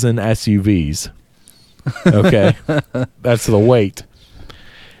fucking dozen SUVs. Okay, that's the weight.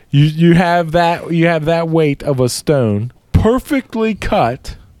 You have that weight of a stone perfectly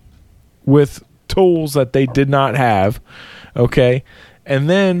cut with tools that they did not have, okay, and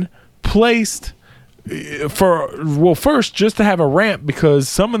then placed First, just to have a ramp, because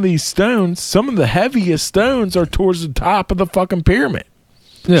some of these stones, some of the heaviest stones, are towards the top of the fucking pyramid.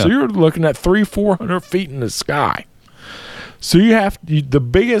 Yeah. So you're looking at 300-400 feet in the sky. So you have the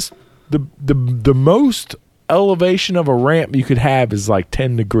biggest, the most elevation of a ramp you could have is like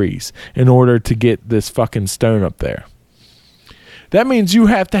 10 degrees in order to get this fucking stone up there. That means you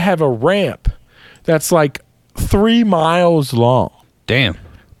have to have a ramp that's like 3 miles long. Damn.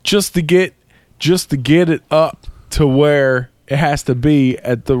 Just to get it up to where it has to be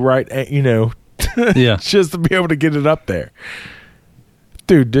at the right, Yeah. just to be able to get it up there.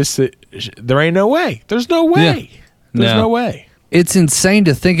 Dude, there ain't no way. There's no way. Yeah. There's no way. It's insane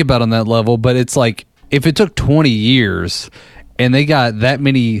to think about on that level, but it's like if it took 20 years and they got that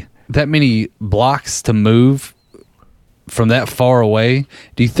many blocks to move from that far away,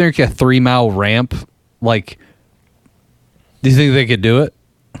 do you think a 3-mile ramp, like, do you think they could do it?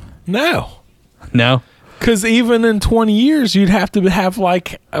 No. No? Because even in 20 years, you'd have to have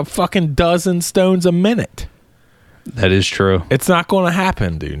like a fucking dozen stones a minute. That is true. It's not going to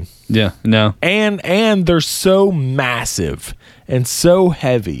happen, dude. Yeah, no. And they're so massive and so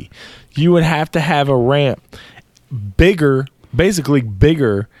heavy. You would have to have a ramp basically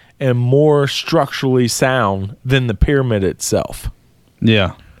bigger and more structurally sound than the pyramid itself.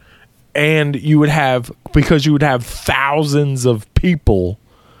 Yeah. And you would have thousands of people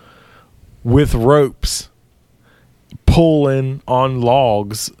with ropes pulling on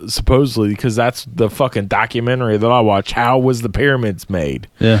logs, supposedly, because that's the fucking documentary that I watch. How was the pyramids made?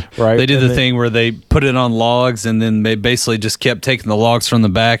 Yeah. Right. They did And the thing where they put it on logs and then they basically just kept taking the logs from the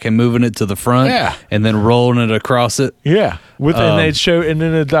back and moving it to the front. Yeah. And then rolling it across it. Yeah. And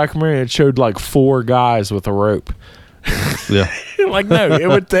in the documentary it showed like 4 guys with a rope. Yeah. Like, no, it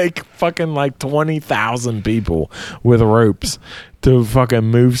would take fucking like 20,000 people with ropes to fucking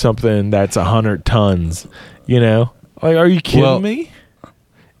move something that's 100 tons, Like, are you kidding me?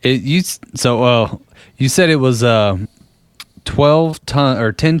 You said it was 12 ton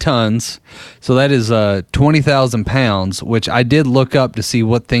or 10 tons, so that is 20,000 pounds, which I did look up to see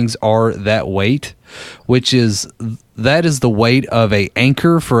what things are that weight, that is the weight of a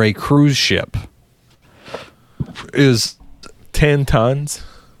anchor for a cruise ship. Is 10 tons?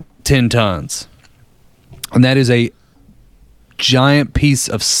 10 tons. And that is a giant piece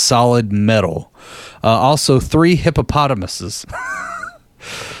of solid metal. Also 3 hippopotamuses.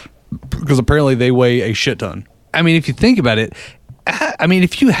 Because apparently they weigh a shit ton. I mean, if you think about it,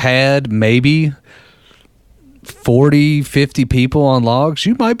 if you had maybe 40, 50 people on logs,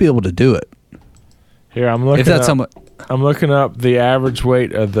 you might be able to do it. Here, I'm looking I'm looking up the average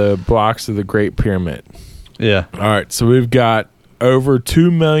weight of the blocks of the Great Pyramid. Yeah. All right, so we've got over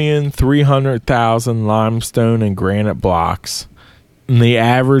 2,300,000 limestone and granite blocks. And the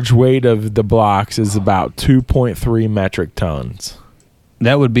average weight of the blocks is about 2.3 metric tons.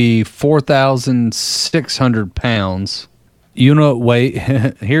 That would be 4,600 pounds. You know what weight?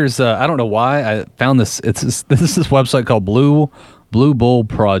 Here's I don't know why I found this. This is this website called Blue Bull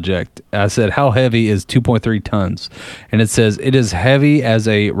Project. I said, how heavy is 2.3 tons? And it says it is heavy as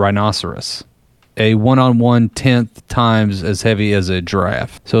a rhinoceros. A 1/1/10 times as heavy as a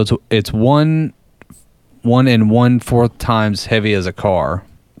giraffe. So it's 1 1/4 times heavy as a car.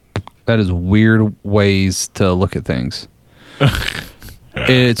 That is weird ways to look at things.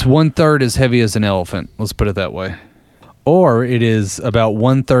 It's 1/3 as heavy as an elephant. Let's put it that way. Or it is about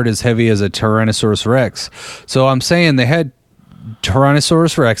 1/3 as heavy as a Tyrannosaurus Rex. So I'm saying they had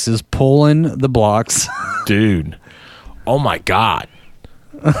Tyrannosaurus Rexes pulling the blocks. Dude. Oh my God.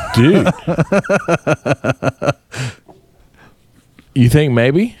 Dude. You think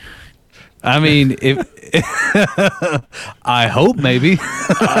maybe? I mean, I hope maybe.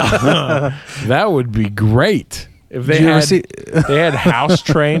 That would be great. If they had house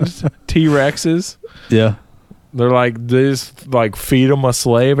trained T-Rexes. Yeah. They're like, they just like feed them a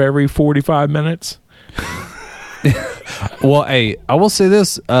slave every 45 minutes. Well, hey, I will say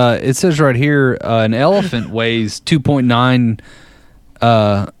this. It says right here, an elephant weighs 2.9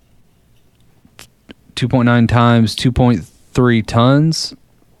 times 2.3 tons.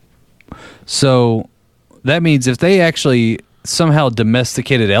 So that means if they actually somehow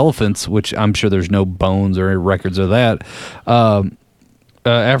domesticated elephants, which I'm sure there's no bones or records of that,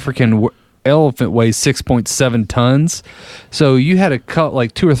 African elephant weighs 6.7 tons. So you had to cut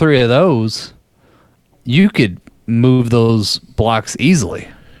like 2 or 3 of those, you could move those blocks easily.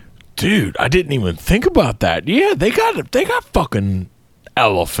 Dude, I didn't even think about that. Yeah, they got fucking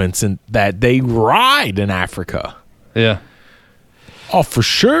elephants and that they ride in Africa. Yeah. Oh, for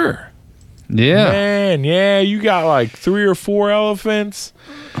sure. Yeah. Man, yeah, you got like 3 or 4 elephants.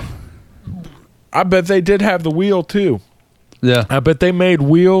 I bet they did have the wheel too. Yeah. I bet they made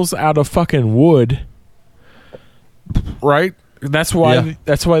wheels out of fucking wood. Right? That's why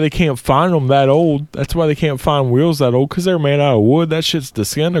they can't find them that old. That's why they can't find wheels that old, because they're made out of wood. That shit's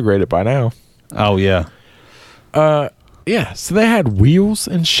disintegrated by now. Oh, yeah. Yeah, so they had wheels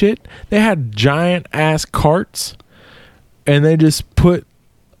and shit. They had giant ass carts, and they just put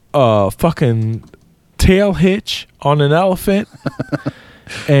a fucking tail hitch on an elephant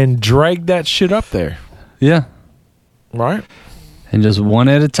and dragged that shit up there. Yeah. Right? And just one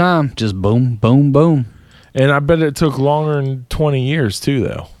at a time. Just boom, boom, boom. And I bet it took longer than 20 years, too,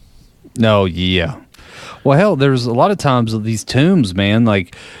 though. No, yeah. Well, hell, there's a lot of times of these tombs, man,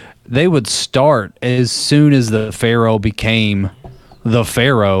 like, they would start as soon as the pharaoh became the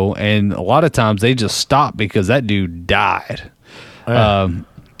pharaoh, and a lot of times they just stopped because that dude died. Yeah.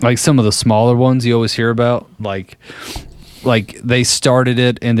 Like some of the smaller ones you always hear about, like they started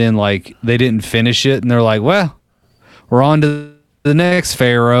it and then like they didn't finish it, and they're like, well, we're on to the next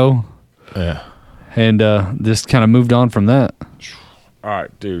pharaoh. Yeah. And just kind of moved on from that. All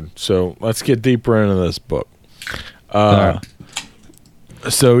right, dude. So let's get deeper into this book. All right.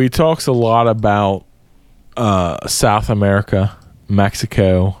 So he talks a lot about South America,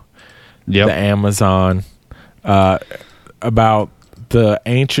 Mexico, Yep. the Amazon, about the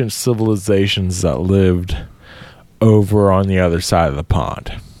ancient civilizations that lived over on the other side of the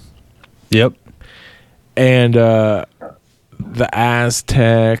pond. Yep. And the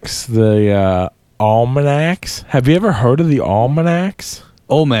Aztecs, the almanacs. Have you ever heard of the almanacs?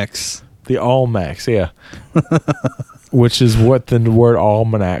 Olmecs. The Olmecs, yeah. Which is what the word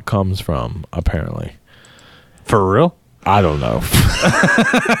almanac comes from, apparently. For real? I don't know.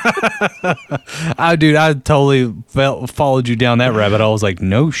 Dude, I totally followed you down that rabbit. I was like,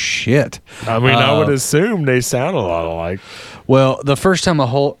 no shit. I mean, I would assume they sound a lot alike. Well, the first time I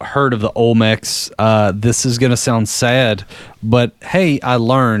heard of the Olmecs, this is going to sound sad, but hey, I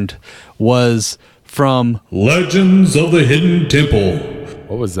learned, was from Legends of the Hidden Temple.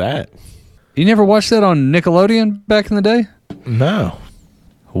 What was that? You never watched that on Nickelodeon back in the day? No.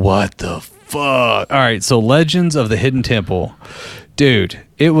 What the fuck? All right, so Legends of the Hidden Temple. Dude,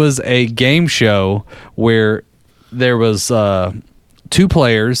 it was a game show where there was 2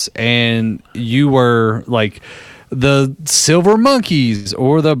 players, and you were like the silver monkeys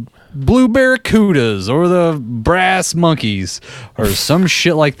or the blue barracudas or the brass monkeys or some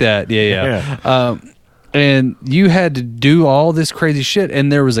shit like that. Yeah. And you had to do all this crazy shit,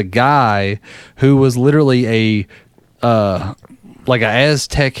 and there was a guy who was literally like a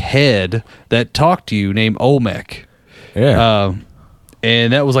Aztec head that talked to you named Olmec. Yeah.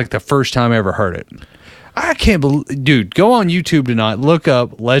 And that was like the first time I ever heard it. I can't believe, dude, go on YouTube tonight, look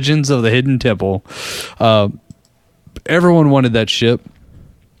up Legends of the Hidden Temple. Everyone wanted that shit.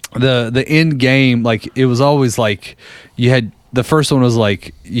 The end game, like, it was always like you had, the first one was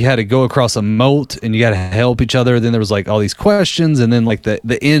like you had to go across a moat and you got to help each other. Then there was like all these questions, and then like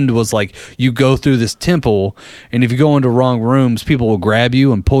the end was like you go through this temple, and if you go into wrong rooms, people will grab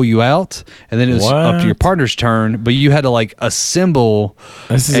you and pull you out, and then it was up to your partner's turn. But you had to like assemble.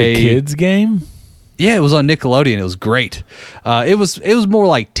 This is a kids game? Yeah, it was on Nickelodeon. It was great. It was more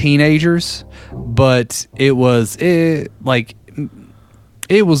like teenagers, but it was kind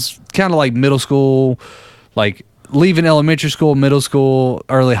of like middle school, like leaving elementary school, middle school,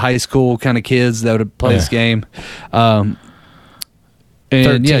 early high school kind of kids that would play this game. And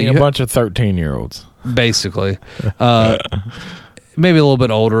 13, a bunch of 13-year-olds. Basically. Maybe a little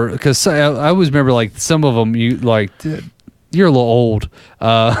bit older, because I always remember like some of them, you're a little old.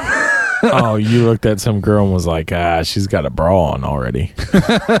 Oh, you looked at some girl and was like, she's got a bra on already.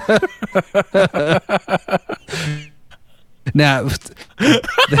 Now,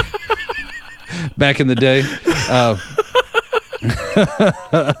 back in the day,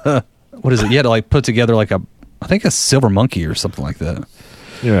 what is it? You had to like put together like I think a silver monkey or something like that.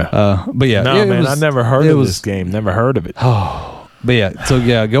 Yeah. But yeah. No, man, I never heard of this game. Never heard of it. Oh. But yeah, so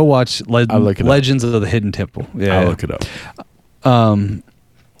yeah, go watch Legends of the Hidden Temple. Yeah. I'll look it up.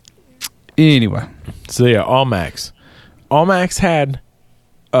 Anyway. So yeah, Olmecs. Olmecs had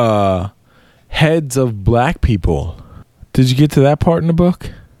heads of black people. Did you get to that part in the book?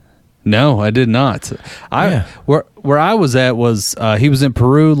 No, I did not. Where I was at was he was in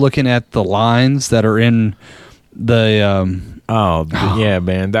Peru looking at the lines that are in the yeah,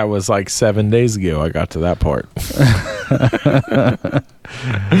 man, that was like 7 days ago I got to that part. The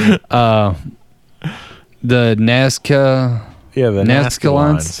Nazca, the Nazca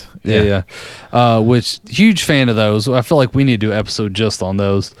lines. Yeah. Which huge fan of those. I feel like we need to do an episode just on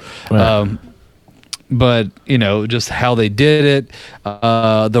those. Yeah. but just how they did it.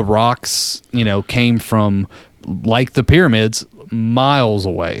 The rocks, came from, like the pyramids, miles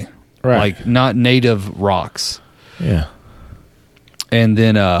away, Right. like not native rocks. Yeah. And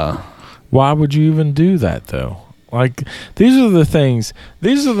then, why would you even do that though? Like these are the things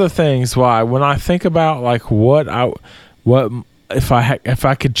why when I think about like what if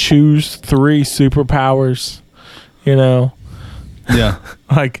I could choose 3 superpowers, yeah,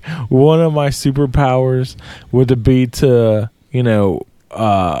 like one of my superpowers would be to,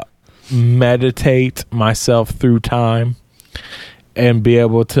 meditate myself through time and be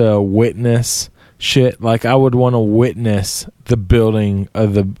able to witness shit. Like I would want to witness the building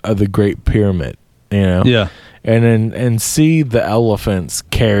of the Great Pyramid, yeah, and see the elephants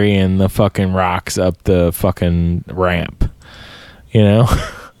carrying the fucking rocks up the fucking ramp, Either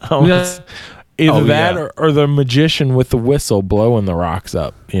that or the magician with the whistle blowing the rocks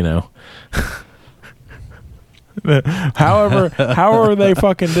up, however they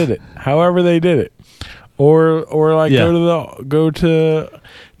fucking did it, however they did it, or like go to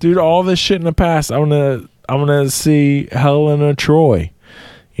dude, all this shit in the past. I want to see Helena Troy,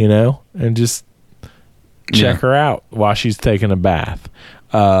 and just check her out while she's taking a bath,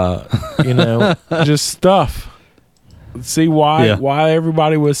 just stuff. See why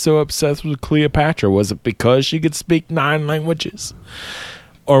everybody was so obsessed with Cleopatra. Was it because she could speak 9 languages?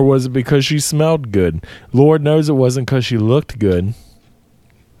 Or was it because she smelled good? Lord knows it wasn't because she looked good.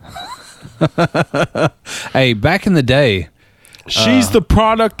 Hey, back in the day, she's the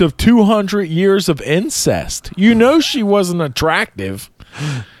product of 200 years of incest. She wasn't attractive.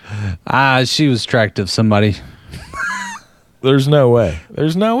 she was attractive to somebody. There's no way.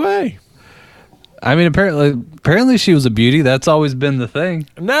 I mean, apparently she was a beauty. That's always been the thing.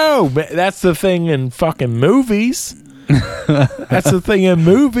 No, but that's the thing in fucking movies. That's the thing in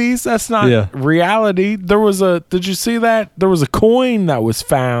movies. That's not reality. Did you see that? There was a coin that was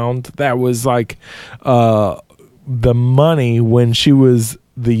found that was like the money when she was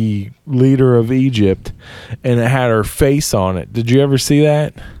the leader of Egypt, and it had her face on it. Did you ever see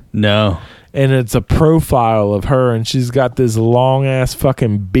that? No. And it's a profile of her, and she's got this long ass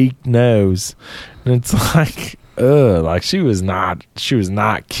fucking beaked nose, and it's like, like she was not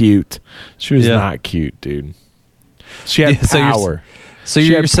cute. She was not cute, dude. She had power. So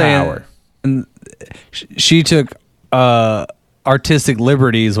you're saying she took artistic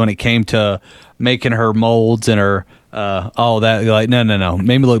liberties when it came to making her molds and her all that. You're like, no,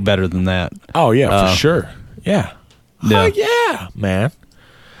 made me look better than that. Oh yeah, for sure. Yeah. Oh yeah, man.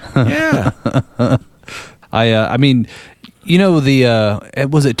 Yeah. I mean, was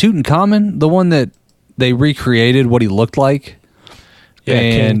it Tutankhamun, the one that they recreated what he looked like? Yeah,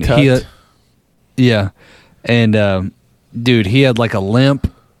 and King Tut. And dude, he had like a limp,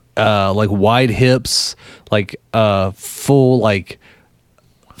 like wide hips, like full like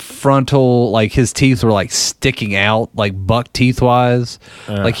frontal, like his teeth were like sticking out, like buck teeth wise.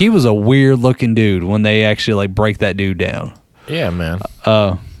 Like he was a weird looking dude when they actually like break that dude down. Yeah, man.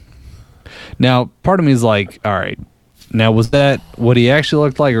 Now, part of me is like, all right, now was that what he actually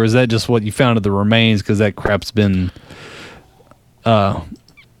looked like, or is that just what you found of the remains? Because that crap's been, yeah,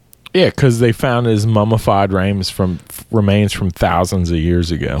 because they found his mummified remains from thousands of years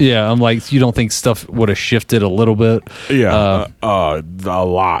ago. Yeah, I'm like, you don't think stuff would have shifted a little bit? Yeah, a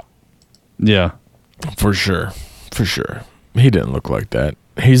lot. Yeah, for sure. He didn't look like that.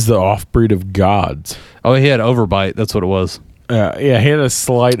 He's the offbreed of gods. Oh, he had overbite. That's what it was. Yeah, he had a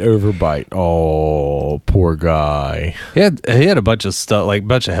slight overbite. Oh, poor guy. He had a bunch of stuff, like a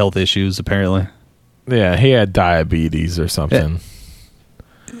bunch of health issues, apparently. Yeah, he had diabetes or something.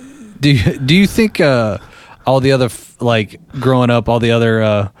 Yeah. Do you think all the other like growing up, all the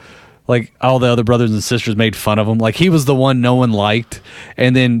other brothers and sisters made fun of him? Like he was the one no one liked,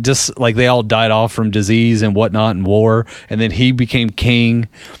 and then just like they all died off from disease and whatnot and war, and then he became king,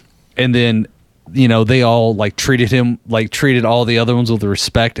 and then they all like treated all the other ones with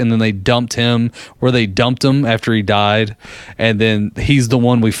respect, and then they dumped him where they dumped him after he died, and then he's the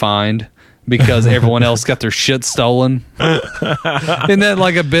one we find because everyone else got their shit stolen. Isn't that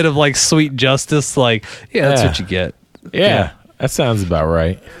like a bit of like sweet justice? Like, that's what you get. Yeah, that sounds about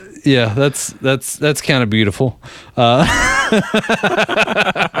right. Yeah, that's kind of beautiful.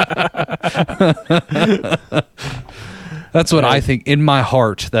 That's what I think. In my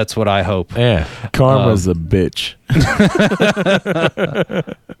heart, that's what I hope. Yeah, karma's a bitch.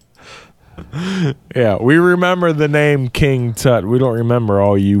 Yeah, we remember the name King Tut. We don't remember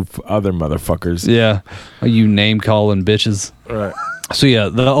all you other motherfuckers. Yeah, you name calling bitches. Right. So yeah,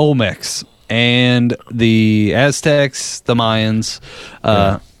 the Olmecs and the Aztecs, the Mayans.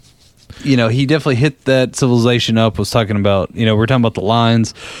 he definitely hit that civilization up. Was talking about, we're talking about the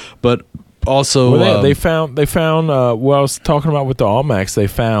lines, but also they found. What I was talking about with the Olmecs, they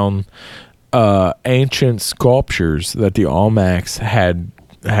found ancient sculptures that the Olmecs had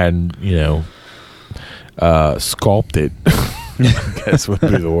sculpted. I guess would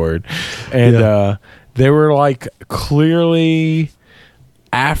be the word, and they were like clearly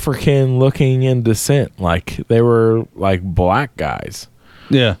African looking in descent, like they were like black guys.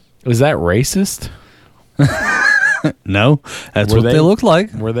 Yeah. Is that racist? No, that's what they looked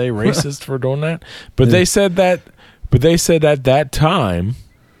like. Were they racist for doing that? But they said that. But they said at that time,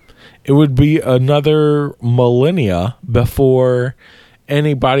 it would be another millennia before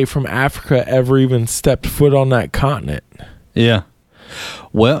anybody from Africa ever even stepped foot on that continent. Yeah.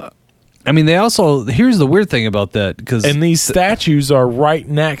 Well, I mean, they also, here's the weird thing about that, and these statues are right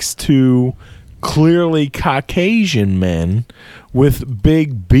next to clearly Caucasian men with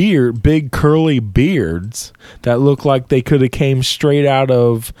big curly beards that look like they could have came straight out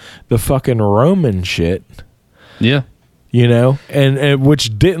of the fucking Roman shit. Yeah. And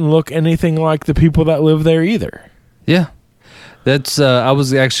which didn't look anything like the people that live there either. Yeah. That's I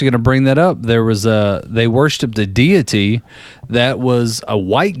was actually going to bring that up. There was they worshipped a deity that was a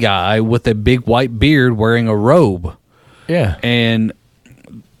white guy with a big white beard wearing a robe. Yeah. And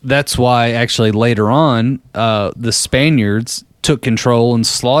that's why actually later on the Spaniards took control and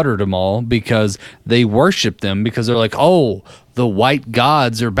slaughtered them all, because they worshipped them, because they're like, oh, the white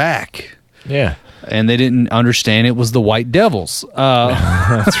gods are back. Yeah. And they didn't understand it was the white devils.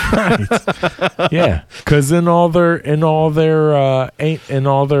 That's right. Yeah, because in all their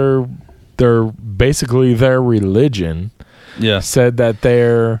basically their religion, said that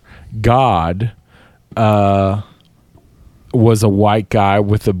their god was a white guy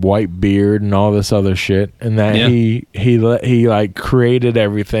with a white beard and all this other shit, and that he like created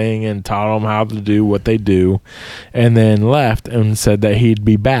everything and taught them how to do what they do, and then left and said that he'd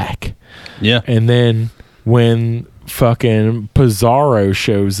be back. Yeah. And then when fucking Pizarro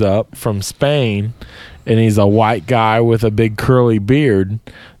shows up from Spain and he's a white guy with a big curly beard,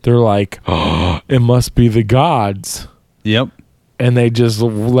 they're like, oh, it must be the gods. Yep. And they just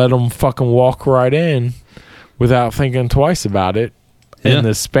let them fucking walk right in without thinking twice about it. Yeah. And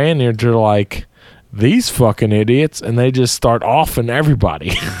the Spaniards are like, these fucking idiots, and they just start offing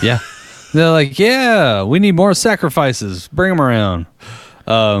everybody. Yeah. They're like, yeah, we need more sacrifices. Bring them around.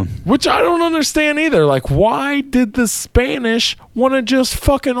 Which I don't understand either. Like, why did the Spanish want to just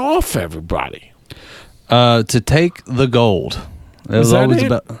fucking off everybody? To take the gold. It's all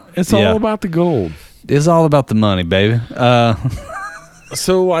about the gold. It's all about the money, baby.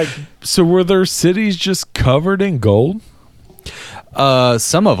 So were their cities just covered in gold?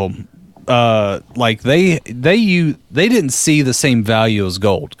 Some of them. Like they didn't see the same value as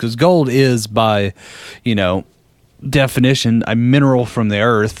gold, because gold is, by definition, a mineral from the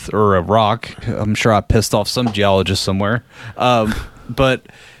earth or a rock. I'm sure I pissed off some geologist somewhere. But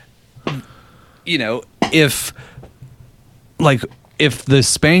if the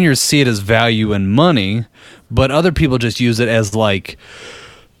Spaniards see it as value and money, but other people just use it as like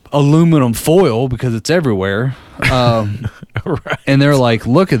aluminum foil because it's everywhere. Right. And they're like,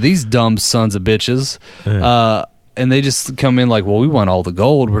 look at these dumb sons of bitches. Yeah. And they just come in like, well, we want all the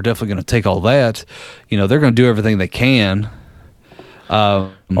gold. We're definitely going to take all that. They're going to do everything they can.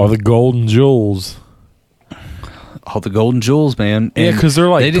 All the gold and jewels. All the gold and jewels, man. Yeah, because they're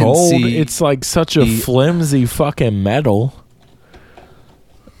like gold. It's like such a flimsy fucking metal.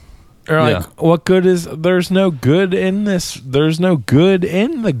 They're like, what good is... There's no good in this. There's no good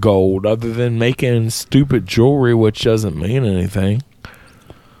in the gold other than making stupid jewelry, which doesn't mean anything.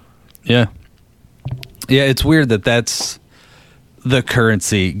 Yeah. Yeah, it's weird that that's the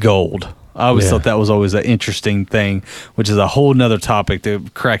currency, gold. I always thought that was always an interesting thing, which is a whole nother topic to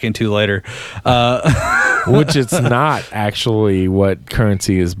crack into later. Which it's not actually what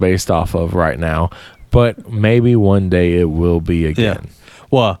currency is based off of right now, but maybe one day it will be again. Yeah.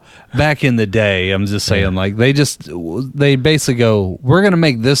 Well, back in the day, I'm just saying, like, they basically go, we're going to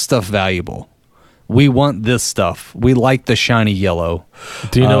make this stuff valuable. We want this stuff. We like the shiny yellow.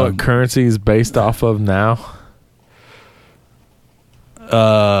 Do you know what currency is based off of now?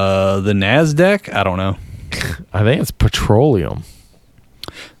 The NASDAQ? I don't know. I think it's petroleum.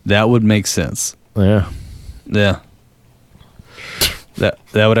 That would make sense. Yeah. Yeah. That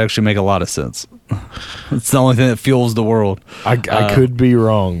would actually make a lot of sense. It's the only thing that fuels the world. I could be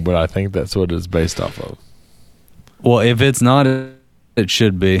wrong, but I think that's what it's based off of. Well, if it's not, it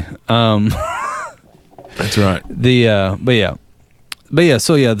should be. That's right.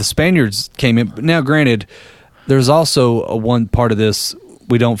 So the Spaniards came in. Now, granted, there's also one part of this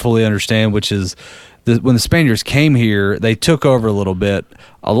we don't fully understand, which is when the Spaniards came here, they took over a little bit.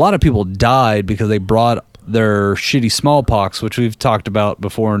 A lot of people died because they brought their shitty smallpox, which we've talked about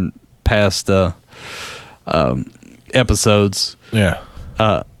before in past episodes. Yeah.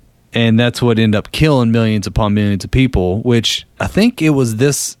 And that's what ended up killing millions upon millions of people, which I think it was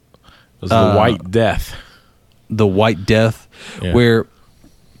this... It was the White Death. The White Death, Yeah. where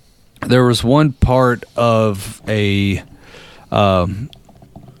there was one part of a...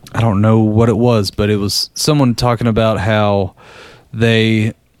 I don't know what it was, but it was someone talking about how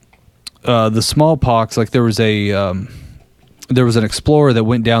they... the smallpox, like there was an explorer that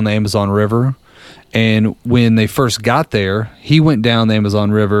went down the Amazon River, and when they first got there, he went down the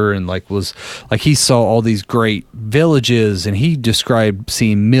Amazon River and he saw all these great villages, and he described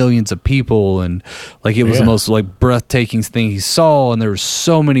seeing millions of people, and like it was the most like breathtaking thing he saw, and there were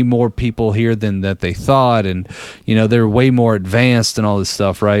so many more people here than that they thought, and they're way more advanced and all this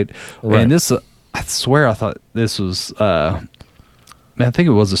stuff, right? And this, I swear, I thought this was. I think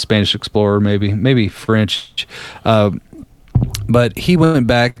it was a Spanish explorer, maybe French, but he went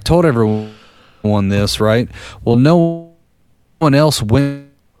back, told everyone this, right? Well, no one else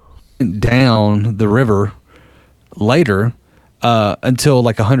went down the river later until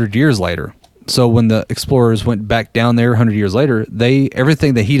like 100 years later. So when the explorers went back down there 100 years later,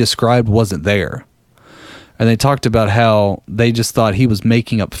 everything that he described wasn't there. And they talked about how they just thought he was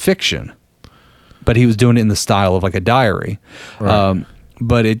making up fiction, but he was doing it in the style of like a diary. Right.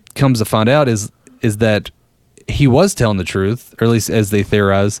 But it comes to find out is that he was telling the truth, or at least as they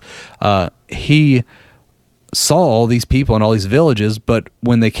theorize. He saw all these people in all these villages, but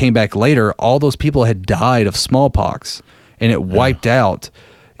when they came back later, all those people had died of smallpox, and it wiped out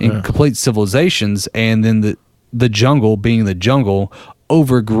in complete civilizations. And then the jungle, being the jungle,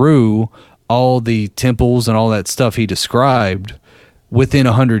 overgrew all the temples and all that stuff he described. Within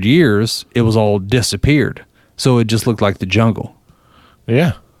 100 years, it was all disappeared. So it just looked like the jungle.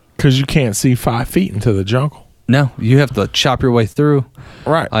 Yeah, because you can't see 5 feet into the jungle. No, you have to chop your way through.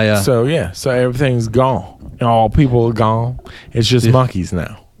 Right. So everything's gone. All people are gone. It's just monkeys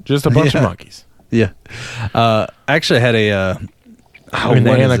now. Just a bunch of monkeys. Yeah. Actually, I had a... the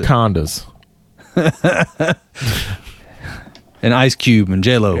anacondas. An Ice Cube and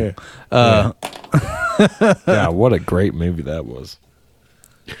J-Lo. Yeah, what a great movie that was.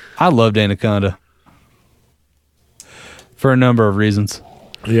 I loved Anaconda. For a number of reasons.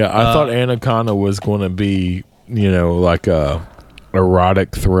 Yeah, I thought Anaconda was going to be, like a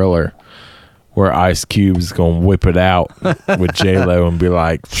erotic thriller where Ice Cube's going to whip it out with J-Lo and be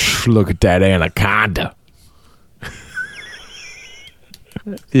like, look at that anaconda.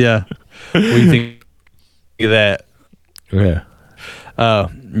 Yeah. What do you think of that? Yeah.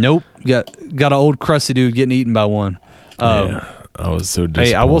 Nope. Got an old crusty dude getting eaten by one. I was so disappointed.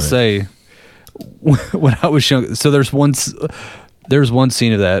 Hey, I will say, when I was young, so there's one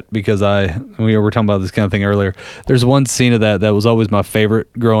scene of that, because we were talking about this kind of thing earlier. There's one scene of that was always my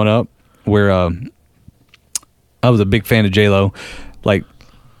favorite growing up, where I was a big fan of J-Lo, like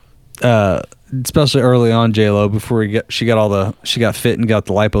especially early on J-Lo, before she got fit and got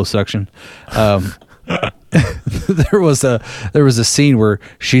the liposuction. There was a scene where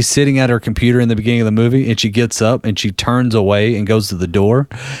she's sitting at her computer in the beginning of the movie, and she gets up and she turns away and goes to the door,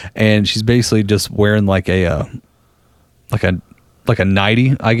 and she's basically just wearing like a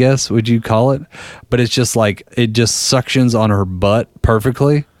nightie, I guess, would you call it? But it's just like, it just suctions on her butt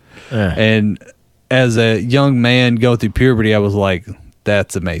perfectly. Yeah. And as a young man going through puberty, I was like,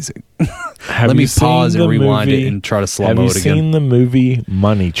 that's amazing. Let me pause and rewind it and try to slow mo it again. Have you seen the movie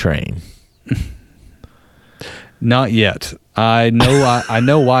Money Train? Not yet. I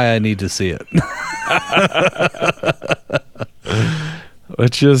know why I need to see it.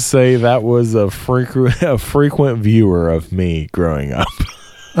 Let's just say that was a frequent viewer of me growing up.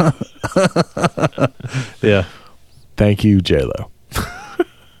 Yeah. Thank you, J-Lo.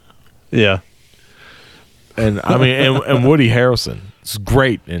 Yeah. And I mean, and Woody Harrelson was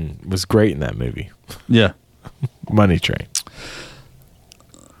great in that movie. Yeah. Money Train.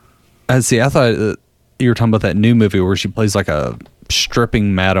 I thought you were talking about that new movie where she plays like a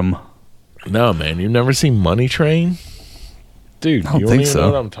stripping madam. No, man, you've never seen Money Train? Dude, I don't you think even so.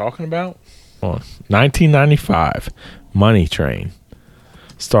 know what I'm talking about? 1995, Money Train,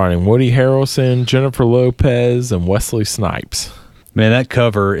 starring Woody Harrelson, Jennifer Lopez, and Wesley Snipes. Man, that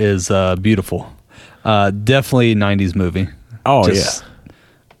cover is beautiful. Definitely a 90s movie. Oh, yeah.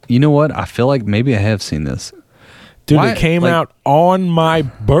 You know what? I feel like maybe I have seen this. Dude, it came out on my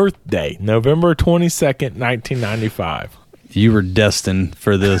birthday, November 22nd, 1995. You were destined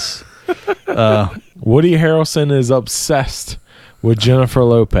for this. Woody Harrelson is obsessed with Jennifer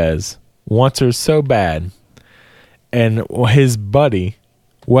Lopez. Wants her so bad. And his buddy,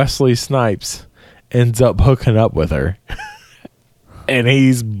 Wesley Snipes, ends up hooking up with her. And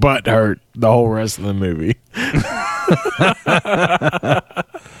he's butthurt the whole rest of the movie.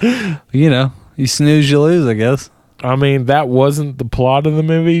 You know, you snooze, you lose, I guess. I mean, that wasn't the plot of the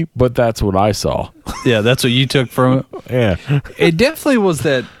movie, but that's what I saw. Yeah, that's what you took from it. Yeah. It definitely was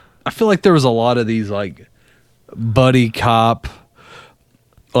that. I feel like there was a lot of these, like, buddy cop,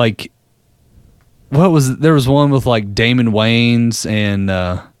 like, there was one with, like, Damon Wayans and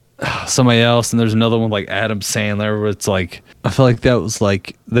somebody else, and there's another one like Adam Sandler where it's like, I feel like that was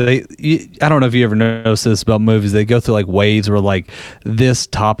like, I don't know if you ever noticed this about movies, they go through like waves where like, this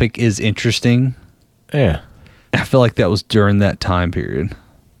topic is interesting. Yeah. I feel like that was during that time period.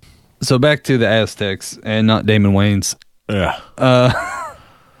 So back to the Aztecs and not Damon Wayans. Yeah.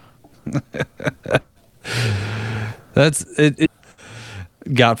 That's it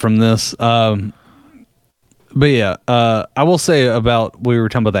got from this. But yeah, I will say about, we were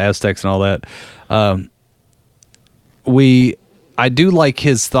talking about the Aztecs and all that. I do like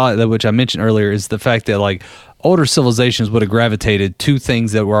his thought, that which I mentioned earlier, is the fact that like older civilizations would have gravitated to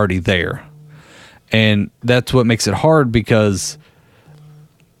things that were already there. And that's what makes it hard because,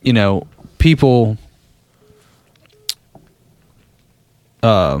 you know, people,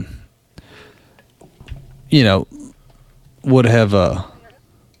 you know, would have,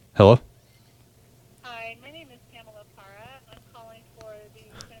 hello? Hi, my name is Pamela Parra. I'm calling for the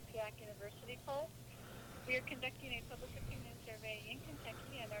Quinnipiac University poll. We are conducting a public opinion survey in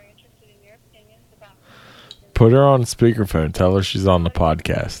Kentucky and are interested in your opinions about... Put her on speakerphone. Tell her she's on the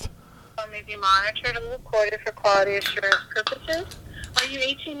podcast. May be monitored or recorded for quality assurance purposes. Are you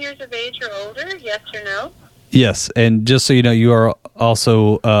 18 years of age or older? Yes or no? Yes, and just so you know, you are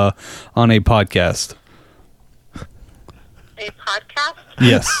also on a podcast. A podcast?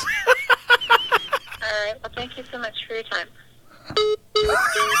 Yes. All right. Well, thank you so much for your time.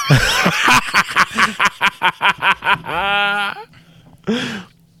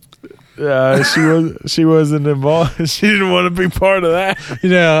 She wasn't involved. She didn't want to be part of that.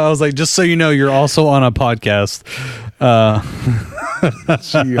 Yeah, I was like, just so you know, you're also on a podcast.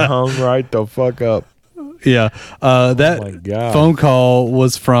 She hung right the fuck up. Yeah. That my God. phone call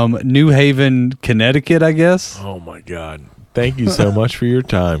was from New Haven, Connecticut, I guess. Oh my God. Thank you so much for your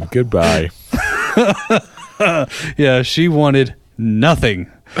time. Goodbye. Yeah, she wanted nothing.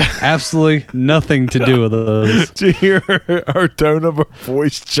 Absolutely nothing to do with us. Did you hear her tone of her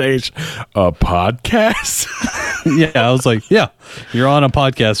voice change? A podcast? Yeah, I was like, yeah, you're on a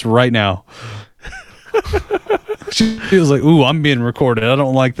podcast right now. She was like, ooh, I'm being recorded. I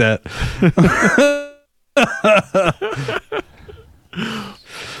don't like that.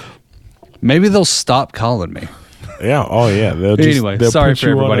 Maybe they'll stop calling me. Yeah. Oh, yeah. Anyway, sorry for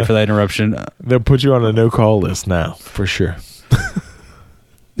everybody for that interruption. They'll put you on a no-call list now, for sure.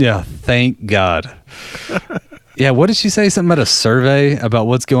 Yeah, thank God. Yeah, what did she say? Something about a survey about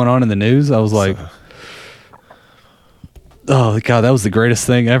what's going on in the news? I was like, oh, God, that was the greatest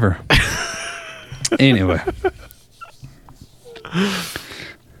thing ever. Anyway.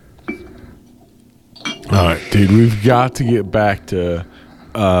 All right, dude, we've got to get back to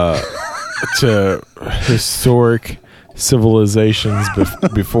historic civilizations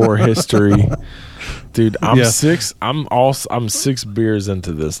before history. Dude, I'm 6 beers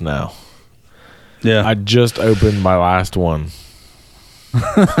into this now. Yeah. I just opened my last one.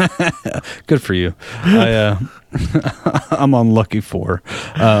 Good for you. I'm on lucky 4.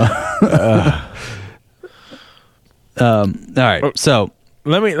 All right. So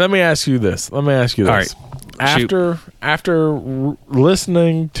let me ask you this. All right. After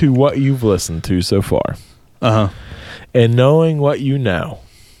listening to what you've listened to so far, and knowing what you know,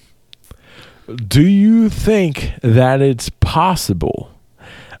 do you think that it's possible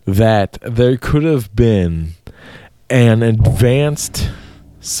that there could have been an advanced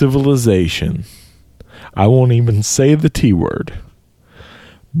civilization, I won't even say the T word,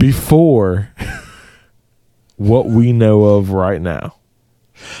 before what we know of right now?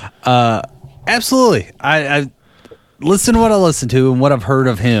 Absolutely. I listen to what I listen to and what I've heard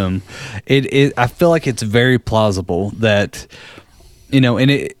of him. I feel like it's very plausible that, you know,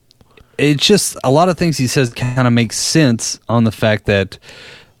 and it's just a lot of things he says kind of make sense on the fact that,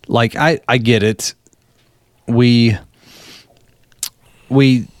 like, I get it. We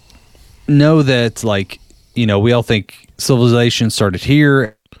know that, like, you know, we all think civilization started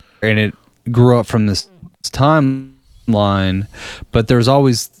here and it grew up from this timeline, but there's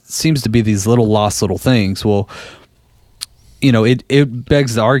always seems to be these lost little things. Well, you know, it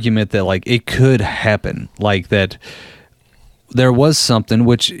begs the argument that, like, it could happen, like that there was something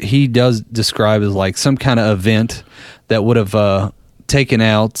which he does describe as like some kind of event that would have taken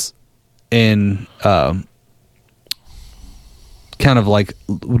out and kind of like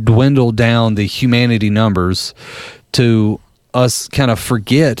dwindled down the humanity numbers to us kind of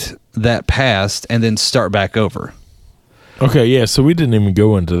forget that past and then start back over. Okay, yeah, so we didn't even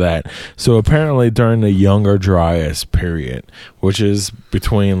go into that. So apparently during the Younger Dryas period, which is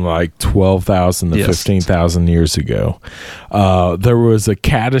between like 12,000 to Yes. 15,000 years ago, there was a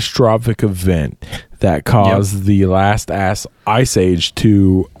catastrophic event that caused the last ice age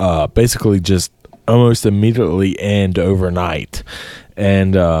to basically just almost immediately end overnight.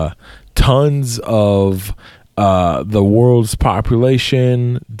 And tons of the world's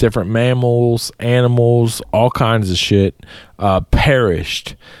population, different mammals, animals, all kinds of shit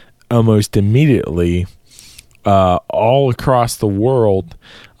perished almost immediately all across the world.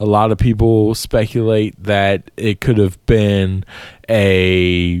 A lot of people speculate that it could have been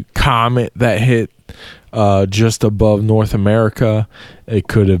a comet that hit just above North America. It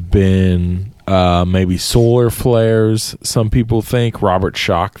could have been maybe solar flares. Some people think. Robert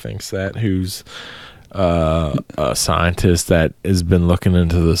Schoch thinks that, who's a scientist that has been looking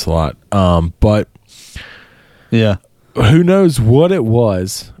into this a lot. But Yeah. who knows what it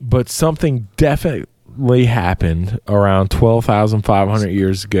was, but something definitely happened around 12,500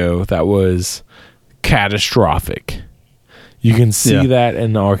 years ago that was catastrophic. You can see Yeah. that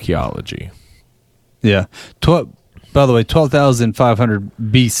in archaeology. Yeah. By the way, 12,500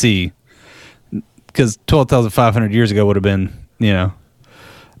 BC, because 12,500 years ago would have been,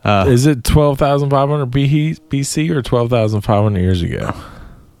 Is it 12,500 BC or 12,500 years ago?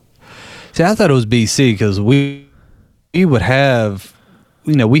 See, I thought it was BC because we would have,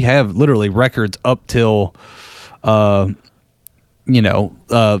 we have literally records up till, 10,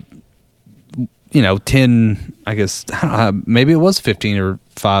 I guess, I don't know, maybe it was 15 or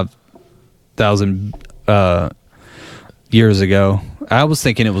 5,000 years ago. I was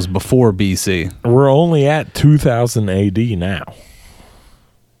thinking it was before BC. We're only at 2000 AD now.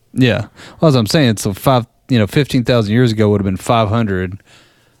 Yeah. Well, as I'm saying, so 15,000 years ago would have been 500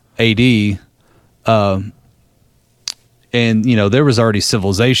 AD. And, there was already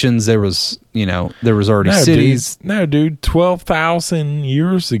civilizations. There was already cities. Dude. 12,000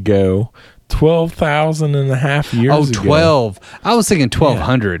 years ago. 12,000 and a half years ago. 12. I was thinking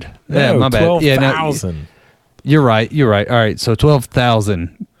 1,200. Yeah, No, my bad. 12,000. You're right. All right. So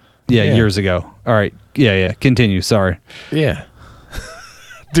 12,000 Yeah. years ago. All right. Yeah. Continue. Sorry. Yeah.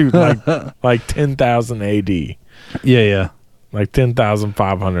 Dude, like 10,000 AD. Yeah. Like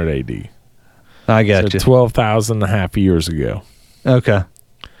 10,500 AD. I got So you. 12,000 and a half years ago. Okay.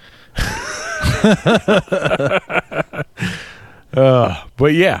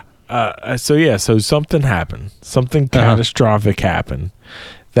 But yeah. So something happened. Something catastrophic happened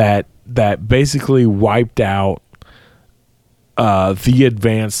that basically wiped out the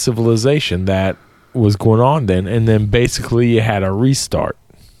advanced civilization that was going on then. And then basically you had a restart.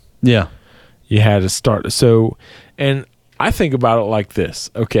 Yeah. You had to start. So, and I think about it like this,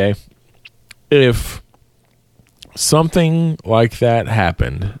 okay? If something like that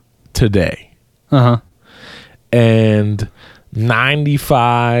happened today, and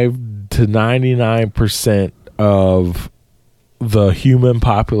 95 to 99% of the human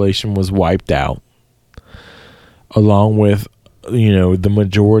population was wiped out, along with, the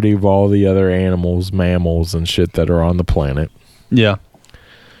majority of all the other animals, mammals, and shit that are on the planet. Yeah.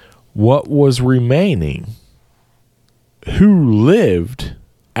 What was remaining, who lived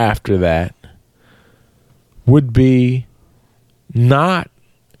after that, would be not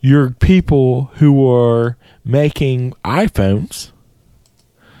your people who were making iPhones.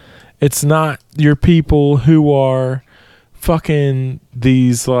 It's not your people who are fucking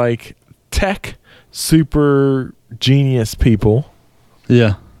these like tech super genius people.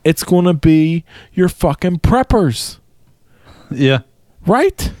 Yeah. It's going to be your fucking preppers. Yeah.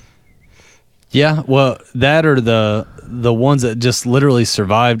 Right? Yeah, well, that or the ones that just literally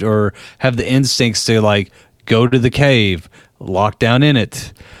survived or have the instincts to like go to the cave, lock down in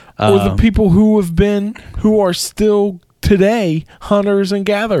it. Or the people who are still today hunters and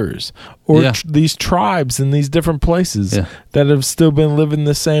gatherers, or Yeah. these tribes in these different places Yeah. that have still been living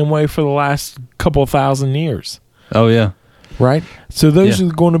the same way for the last couple thousand years. Oh yeah. Right? So those Yeah.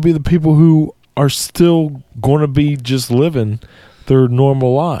 are going to be the people who are still going to be just living their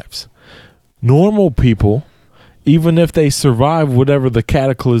normal lives. Normal people, even if they survive whatever the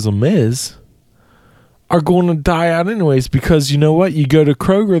cataclysm is, are going to die out anyways, because you know what? You go to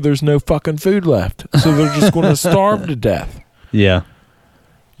Kroger, there's no fucking food left. So they're just going to starve to death. Yeah.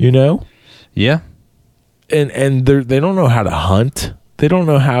 You know? Yeah. and they don't know how to hunt. They don't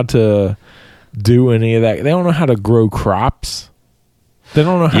know how to do any of that. They don't know how to grow crops. They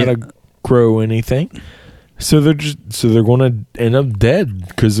don't know how to grow anything. So they're going to end up dead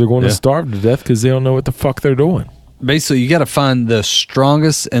because they're going to starve to death because they don't know what the fuck they're doing. Basically, you got to find the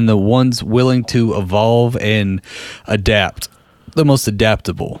strongest and the ones willing to evolve and adapt, the most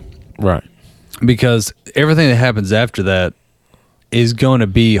adaptable. Right. Because everything that happens after that is going to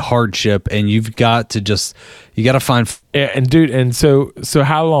be hardship, and you've got to find And dude, and so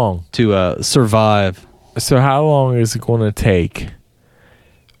how long to survive. So how long is it going to take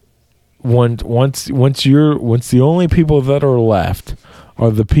once the only people that are left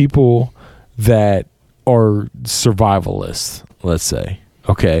are the people that are survivalists, let's say,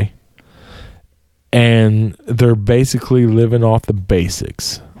 okay, and they're basically living off the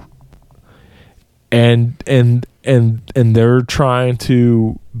basics, and they're trying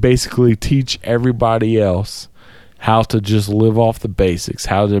to basically teach everybody else how to just live off the basics,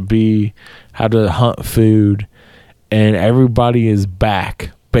 how to hunt food, and everybody is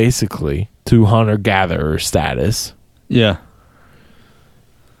back basically to hunter-gatherer status. Yeah.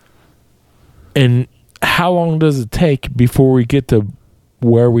 And how long does it take before we get to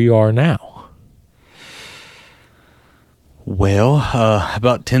where we are now? Well,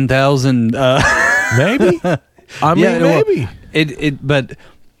 about 10,000. Maybe. I mean, maybe. But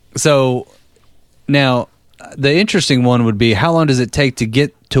so now the interesting one would be, how long does it take to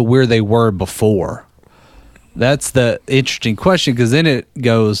get to where they were before? That's the interesting question, because then it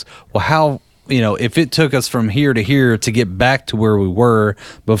goes, well, how, if it took us from here to here to get back to where we were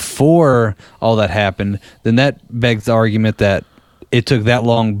before all that happened, then that begs the argument that it took that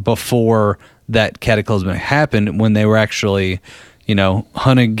long before that cataclysm happened, when they were actually,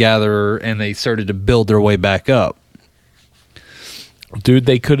 hunter-gatherer, and they started to build their way back up. Dude,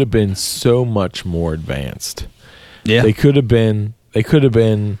 they could have been so much more advanced. Yeah. They could have been,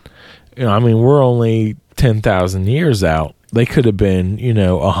 we're only 10,000 years out. They could have been,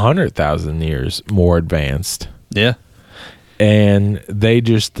 100,000 years more advanced. Yeah. And they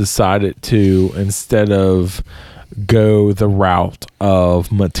just decided to, instead of go the route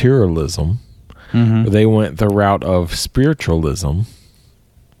of materialism, they went the route of spiritualism.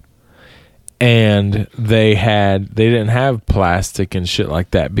 And they didn't have plastic and shit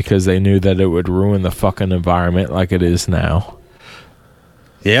like that because they knew that it would ruin the fucking environment like it is now.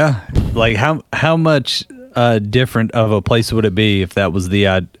 Yeah. Like how much different of a place would it be if that was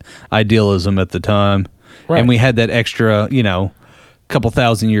the idealism at the time? Right. And we had that extra, couple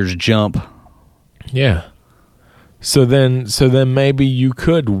thousand years jump. Yeah. So then maybe you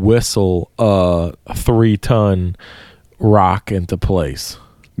could whistle a 3-ton rock into place.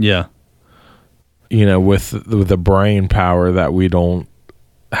 Yeah. With the brain power that we don't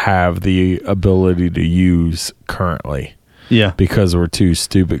have the ability to use currently. Yeah. Because we're too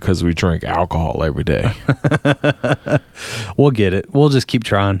stupid because we drink alcohol every day. We'll get it. We'll just keep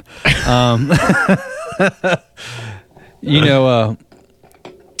trying.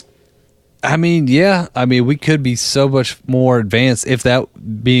 We could be so much more advanced if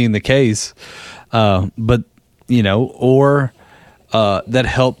that being the case. But that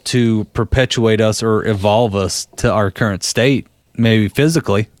helped to perpetuate us or evolve us to our current state, maybe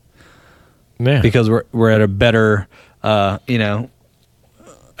physically. Yeah. Because we're at a better, a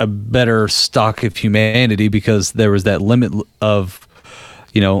better stock of humanity, because there was that limit of,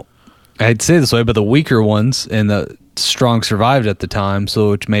 I'd say this way, but the weaker ones and the strong survived at the time,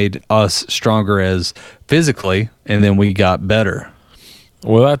 so it made us stronger as physically, and then we got better.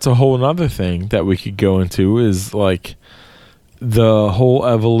 Well, that's a whole other thing that we could go into, is like the whole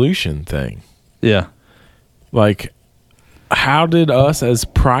evolution thing. Yeah. Like, how did us as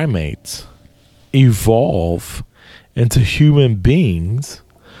primates evolve into human beings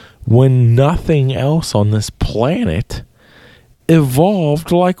when nothing else on this planet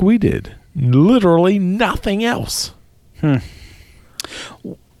evolved like we did? Literally nothing else.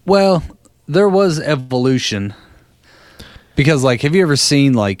 Well, there was evolution, because have you ever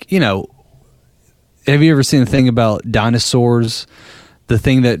seen have you ever seen the thing about dinosaurs? The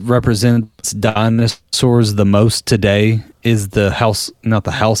thing that represents dinosaurs the most today is not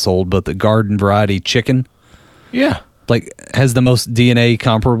the household, but the garden variety chicken. Yeah. Has the most DNA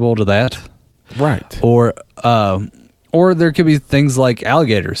comparable to that. Right. Or there could be things like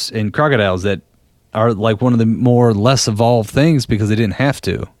alligators and crocodiles that are one of the more less evolved things because they didn't have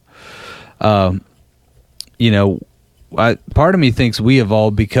to. Part of me thinks we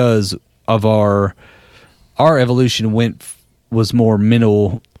evolved because of our evolution was more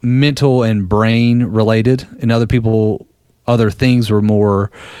mental and brain related, and other things were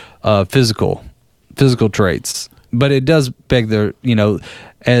more physical. physical traits. But it does beg the,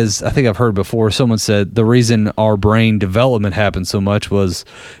 as I think I've heard before, someone said the reason our brain development happened so much was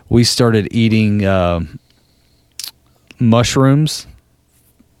we started eating mushrooms,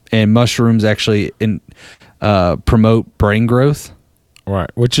 and mushrooms actually promote brain growth. Right,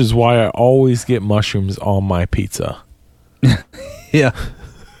 which is why I always get mushrooms on my pizza. Yeah.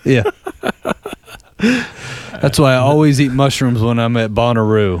 That's why I always eat mushrooms when I'm at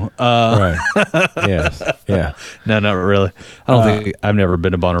Bonnaroo. Right. Yes. Yeah. No, not really. I don't think I've never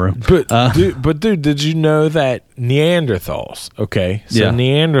been to Bonnaroo. But dude, did you know that Neanderthals? Okay, so Yeah.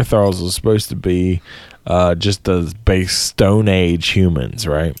 Neanderthals was supposed to be just the base Stone Age humans,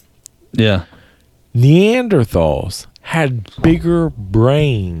 right? Yeah. Neanderthals had bigger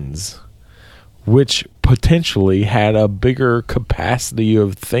brains, which potentially had a bigger capacity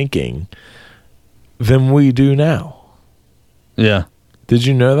of thinking than we do now. Yeah. Did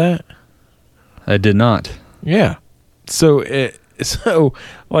you know that? I did not. Yeah. So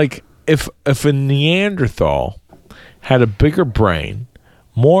like if a Neanderthal had a bigger brain,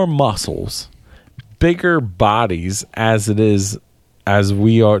 more muscles, bigger bodies as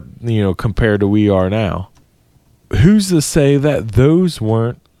we are, compared to we are now, who's to say that those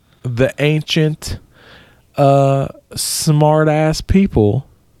weren't the ancient smart ass people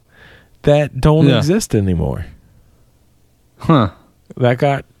that don't Yeah. exist anymore, Huh. that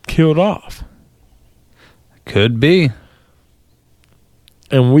got killed off? Could be.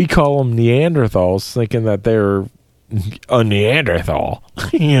 And we call them Neanderthals, thinking that they're a Neanderthal,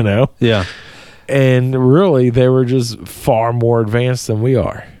 Yeah. And really, they were just far more advanced than we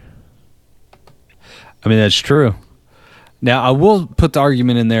are. I mean, that's true. Now, I will put the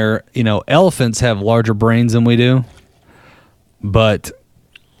argument in there, elephants have larger brains than we do, but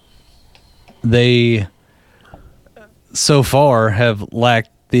they so far have lacked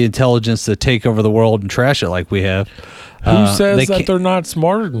the intelligence to take over the world and trash it like we have. Who says that can't- they're not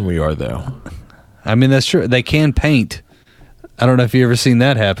smarter than we are, though? I mean, that's true. They can paint. I don't know if you ever seen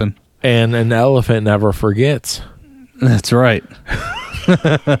that happen. And an elephant never forgets. That's right.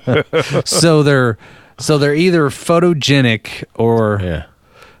 So they're either photogenic or Yeah.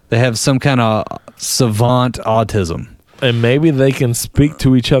 they have some kind of savant autism. And maybe they can speak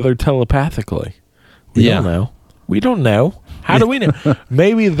to each other telepathically. We Yeah. don't know. We don't know. How do we know?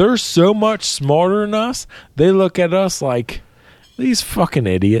 Maybe they're so much smarter than us, they look at us like these fucking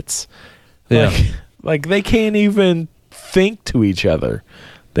idiots. Yeah. Like they can't even think to each other.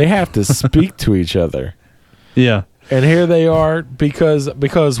 They have to speak to each other. Yeah. And here they are because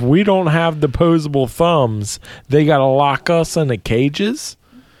we don't have disposable thumbs. They got to lock us into cages.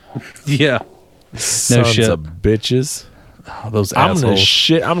 Yeah. Sons shit. of bitches. Oh, those I'm assholes.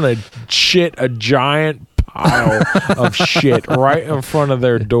 gonna shit a giant pile of shit right in front of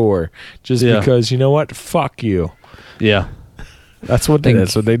their door just Yeah. because, you know what? Fuck you. Yeah. That's what they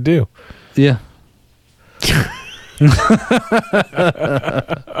do. Yeah.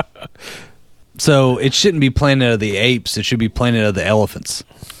 So it shouldn't be Planet of the Apes. It should be Planet of the Elephants.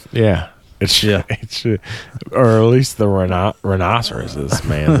 Yeah. It should, or at least the rhinoceroses,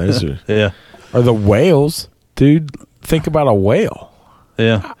 man. Those are, Yeah. or the whales, dude. Think about a whale.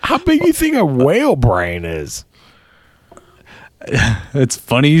 Yeah. How big do you think a whale brain is? It's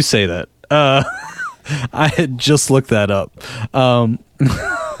funny you say that. I had just looked that up.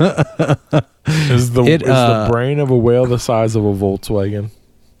 Is the It, brain of a whale the size of a Volkswagen?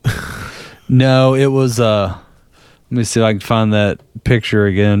 No, it was let me see if I can find that picture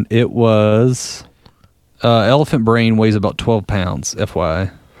again. It was elephant brain weighs about 12 pounds,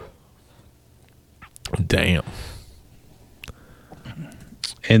 FYI. Damn.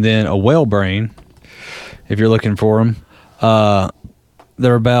 And then a whale brain, if you're looking for them,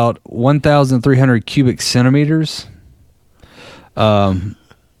 they're about 1,300 cubic centimeters. I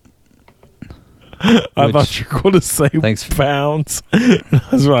thought you were going to say Thanks. pounds. I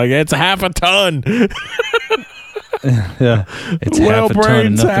was like, it's half a ton. Yeah, it's Whale half a ton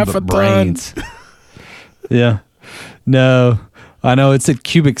and brain's nothing half but a ton. brains. Yeah, no, I know it said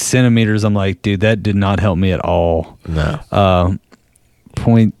cubic centimeters. I'm like, dude, that did not help me at all. No.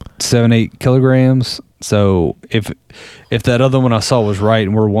 0.78 kilograms. So if that other one I saw was right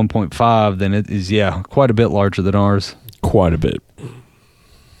and we're 1.5, then it is quite a bit larger than ours. Quite a bit.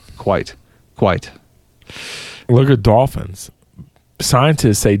 Quite. Look at dolphins.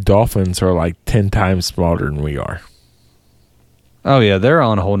 Scientists say dolphins are like 10 times smarter than we are. Oh yeah, they're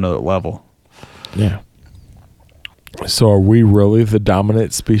on a whole nother level. Yeah. So are we really the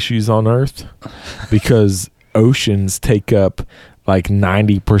dominant species on Earth? Because oceans take up like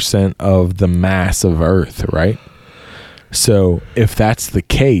 90% of the mass of Earth, right? So if that's the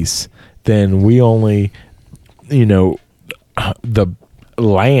case, then we only, the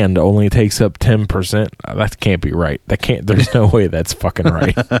land only takes up 10%. That can't be right. There's no way that's fucking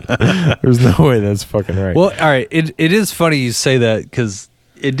right. There's no way that's fucking right. Well, all right. It is funny you say that, because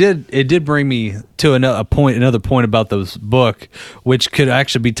it did bring me to another point about this book, which could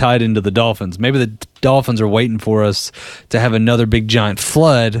actually be tied into the dolphins. Maybe the dolphins are waiting for us to have another big giant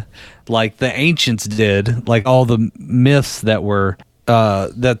flood, like the ancients did, like all the myths that were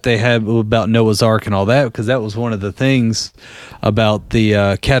that they had about Noah's Ark and all that, because that was one of the things about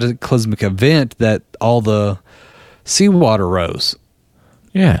the cataclysmic event, that all the seawater rose.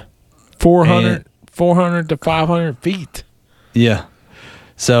 Yeah, 400 to 500 feet. Yeah.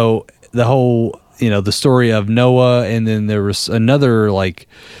 So the whole, the story of Noah, and then there was another like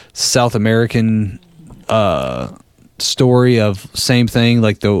South American story of same thing,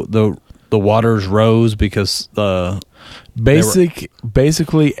 like the waters rose because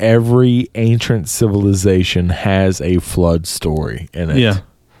basically every ancient civilization has a flood story in it. Yeah.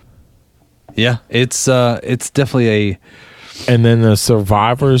 Yeah, it's definitely and then the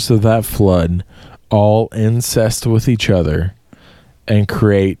survivors of that flood all incest with each other and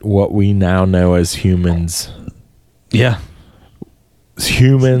create what we now know as humans. Yeah.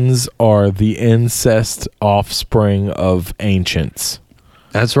 Humans are the incest offspring of ancients.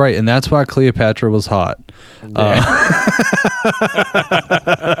 That's right, and that's why Cleopatra was hot.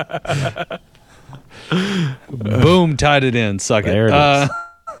 Boom, tied it in. Suck it. There it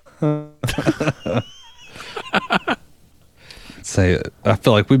is. Say, I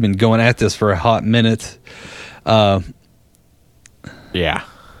feel like we've been going at this for a hot minute. Yeah.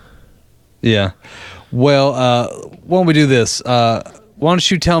 Yeah. Well, why don't we do this? Why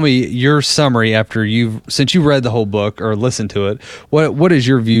don't you tell me your summary since you read the whole book or listened to it? What is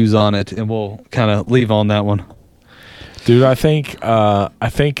your views on it, and we'll kind of leave on that one. Dude, I think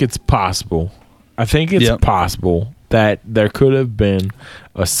it's possible. I think it's possible that there could have been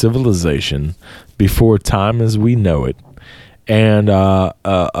a civilization before time as we know it, and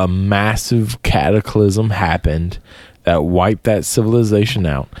a massive cataclysm happened that wiped that civilization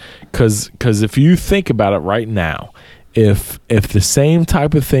out. Because if you think about it right now, if the same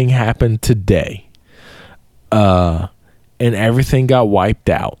type of thing happened today, and everything got wiped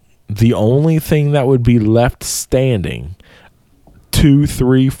out, the only thing that would be left standing 2,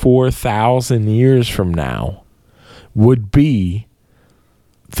 3, 4,000 years from now would be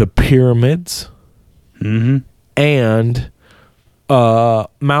the pyramids and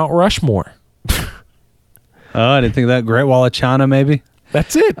Mount Rushmore. Oh, I didn't think of that. Great Wall of China, maybe?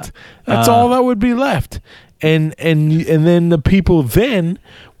 That's it. That's all that would be left. And then the people then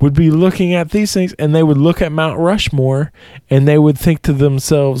would be looking at these things, and they would look at Mount Rushmore, and they would think to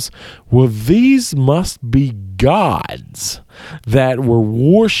themselves, well, these must be gods that were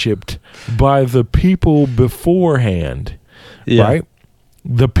worshipped by the people beforehand. Yeah. Right?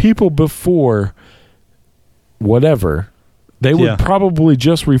 The people before whatever, they would probably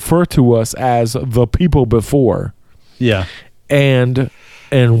just refer to us as the people before. Yeah. And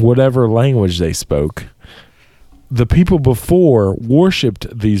whatever language they spoke. The people before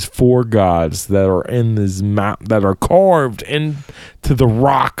worshipped these 4 gods that are in this that are carved into the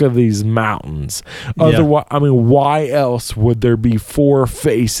rock of these mountains. Otherwise, I mean, why else would there be 4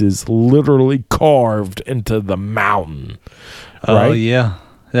 faces literally carved into the mountain? Right? Oh, yeah.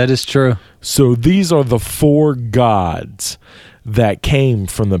 That is true. So these are the 4 gods that came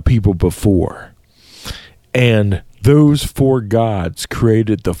from the people before. And those 4 gods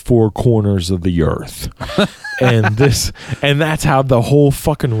created the 4 corners of the earth. and that's how the whole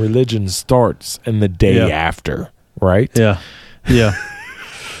fucking religion starts in the day after, right? Yeah. Yeah.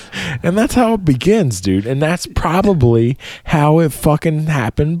 And that's how it begins, dude. And that's probably how it fucking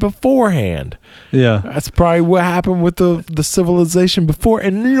happened beforehand. Yeah. That's probably what happened with the civilization before.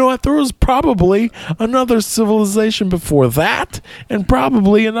 And you know what? There was probably another civilization before that, and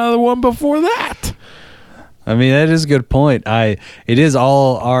probably another one before that. I mean, that is a good point. It is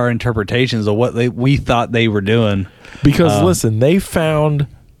all our interpretations of what we thought they were doing. Because listen, they found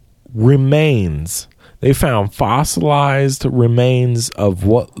remains. They found fossilized remains of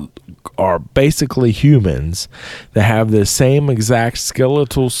what are basically humans that have the same exact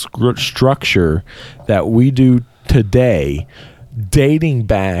skeletal structure that we do today, dating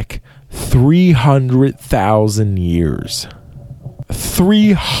back 300,000 years.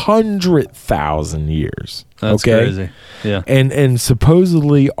 300,000 years. That's crazy. Yeah. And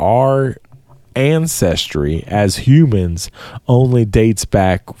supposedly our ancestry as humans only dates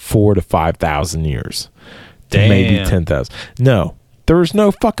back 4,000 to 5,000 years. To maybe 10,000. No, there's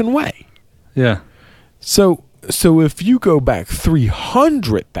no fucking way. Yeah. So So if you go back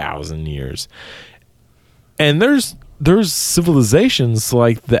 300,000 years, and there's civilizations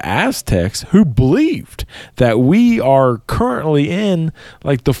like the Aztecs who believed that we are currently in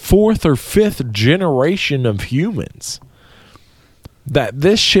like the 4th or 5th generation of humans. That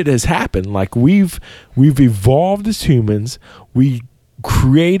this shit has happened. Like we've evolved as humans. We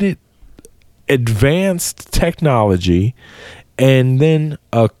created advanced technology, and then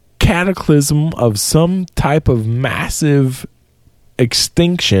a cataclysm of some type of massive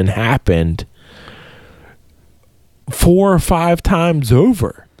extinction happened 4 or 5 times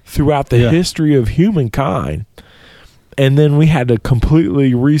over throughout the history of humankind, and then we had to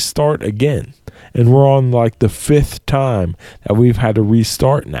completely restart again, and we're on like the 5th time that we've had to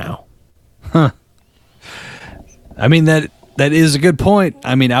restart now. I mean, that is a good point.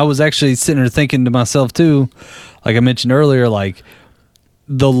 I mean, I was actually sitting there thinking to myself too, like I mentioned earlier, like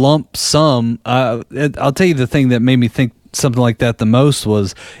the lump sum. I'll tell you the thing that made me think something like that the most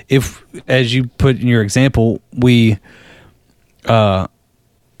was if, as you put in your example, we have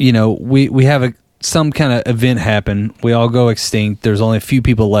some kind of event happen. We all go extinct. There's only a few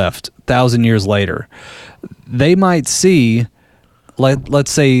people left. 1,000 years later, they might see, like,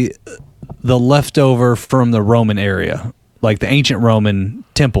 let's say, the leftover from the Roman area, like the ancient Roman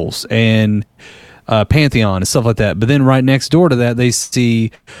temples and Pantheon and stuff like that. But then right next door to that, they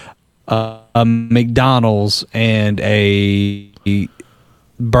see a McDonald's and a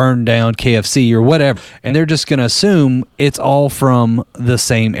burned down KFC or whatever, and they're just going to assume it's all from the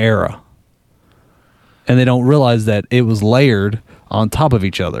same era, and they don't realize that it was layered on top of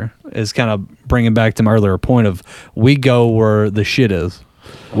each other. It's kind of bringing back to my earlier point of we go where the shit is.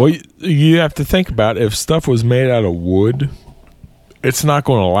 Well, you have to think about if stuff was made out of wood, it's not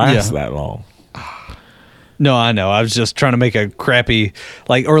going to last that long. No, I know. I was just trying to make a crappy,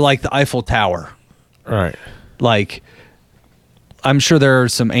 like the Eiffel Tower. Right. Like, I'm sure there are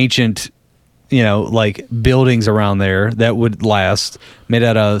some ancient, like buildings around there that would last, made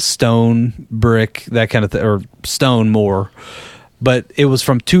out of stone, brick, that kind of thing, or stone more. But it was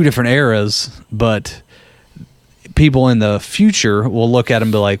from 2 different eras, but people in the future will look at them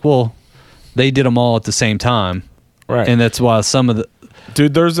and be like, well, they did them all at the same time. Right. And that's why some of the...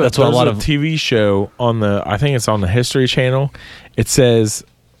 Dude, there's a TV show on I think it's on the History Channel. It says,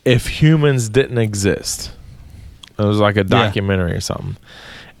 if humans didn't exist. It was like a documentary or something.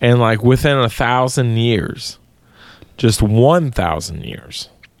 And like within 1,000 years, just 1,000 years,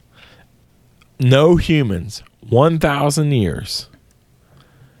 no humans, 1,000 years,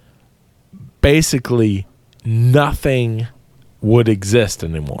 basically nothing would exist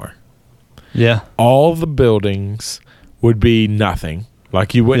anymore. Yeah. All the buildings would be nothing.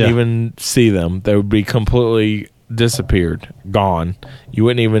 Like you wouldn't even see them. They would be completely disappeared, gone. You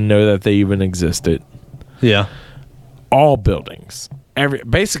wouldn't even know that they even existed. Yeah. All buildings,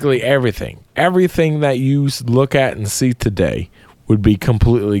 basically everything that you look at and see today would be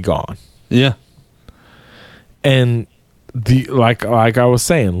completely gone. Yeah. And like I was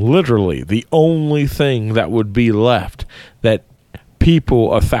saying, literally the only thing that would be left that people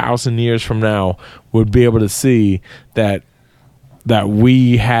 1,000 years from now would be able to see that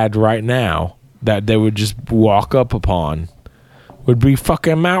we had right now, that they would just walk up upon, would be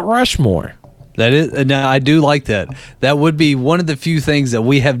fucking Mount Rushmore. That is, now I do like that. That would be one of the few things that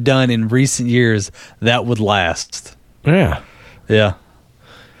we have done in recent years that would last. Yeah. Yeah.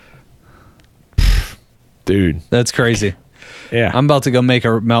 Dude. That's crazy. Yeah. I'm about to go make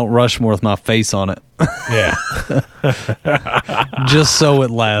a Mount Rushmore with my face on it. Yeah. Just so it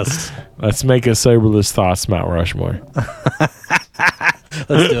lasts. Let's make a Soberless Thoughts Mount Rushmore.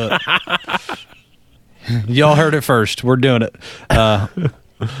 Let's do it. Y'all heard it first. We're doing it.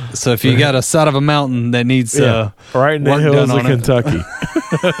 So if you got a side of a mountain that needs right in the hills of Kentucky.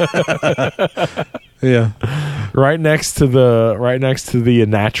 Yeah. Right next to the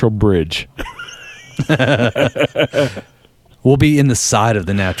natural bridge. We'll be in the side of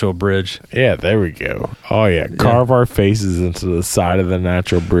the natural bridge. Yeah, there we go. Oh yeah, carve our faces into the side of the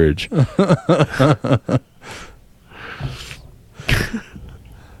natural bridge.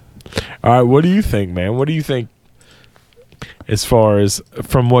 All right, what do you think, man? What do you think as far as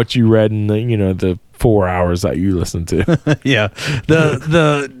from what you read in the 4 hours that you listened to? Yeah.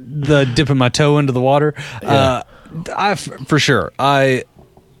 The dipping my toe into the water. Yeah. For sure. Like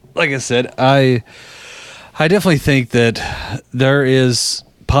I said, I definitely think that there is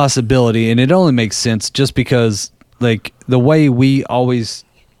possibility, and it only makes sense just because, like, the way we always,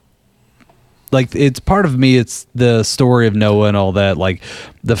 like, it's part of me, it's the story of Noah and all that. Like,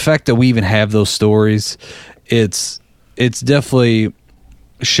 the fact that we even have those stories, it's definitely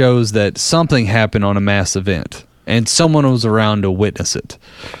shows that something happened on a mass event and someone was around to witness it.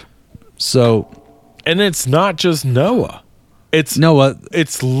 So, and it's not just Noah. It's Noah.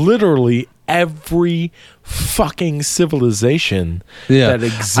 It's literally every fucking civilization that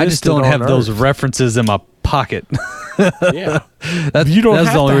existed. I just don't on have those Earth. references in my pocket. Yeah, that's you don't that's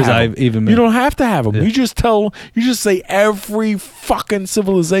have the only to reason have I them. even. You don't have to have them. Yeah. You just say every fucking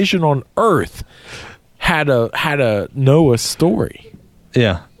civilization on Earth had a Noah story.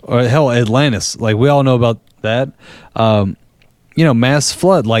 Yeah, or hell, Atlantis. Like we all know about that. Mass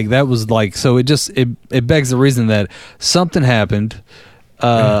flood. Like that was like so. It begs the reason that something happened.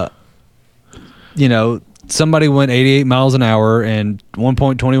 Somebody went 88 miles an hour and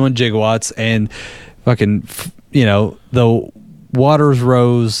 1.21 gigawatts, and fucking, the waters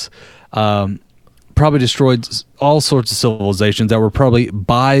rose. Probably destroyed all sorts of civilizations that were probably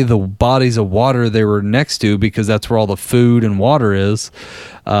by the bodies of water they were next to, because that's where all the food and water is.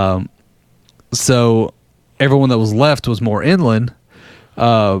 So everyone that was left was more inland,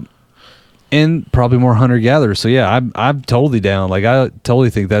 and probably more hunter-gatherers. So yeah, I'm totally down. Like I totally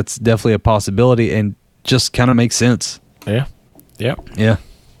think that's definitely a possibility, and just kind of makes sense. Yeah. Yep. Yeah.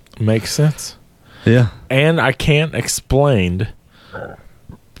 Makes sense. Yeah. And I can't explain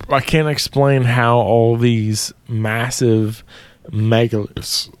how all these massive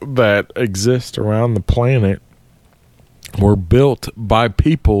megaliths that exist around the planet were built by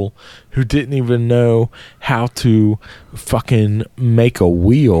people who didn't even know how to fucking make a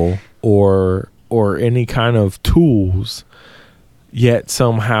wheel or any kind of tools, yet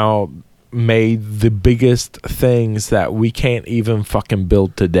somehow made the biggest things that we can't even fucking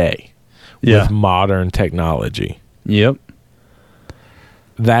build today with modern technology. Yep.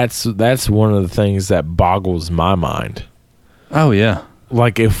 That's one of the things that boggles my mind. Oh yeah.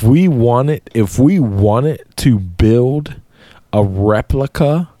 Like if we wanted to build a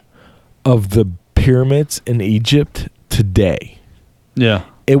replica of the pyramids in Egypt today, Yeah.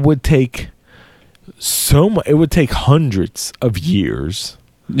 it would take so much. It would take hundreds of years,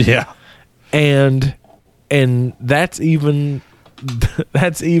 Yeah. and that's even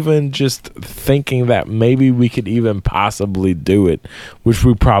just thinking that maybe we could even possibly do it, which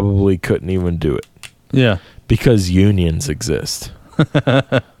we probably couldn't even do it Yeah. because unions exist.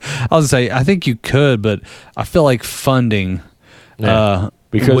 I was gonna say I think you could, but I feel like funding Because-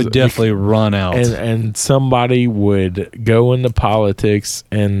 would definitely run out. And somebody would go into politics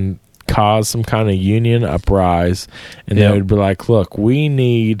and cause some kind of union uprise, and Yep. they would be like, look, we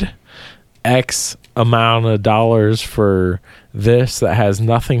need X amount of dollars for this that has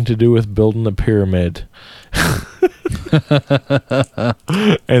nothing to do with building the pyramid.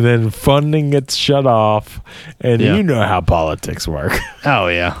 And then funding gets shut off, and Yeah. you know how politics work. Oh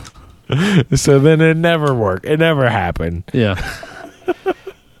yeah. So then it never worked. It never happened. Yeah.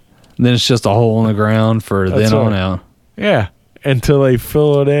 Then it's just a hole in the ground for That's then on right. out. Yeah, until they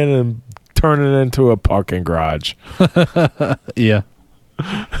fill it in and turn it into a parking garage Yeah.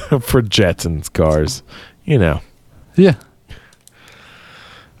 for Jetsons cars. You know. Yeah.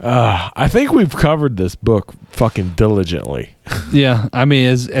 I think we've covered this book fucking diligently. Yeah. I mean,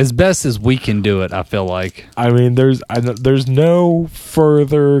 as best as we can do it, I feel like. I mean, there's no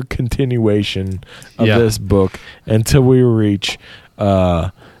further continuation of Yeah. this book until we reach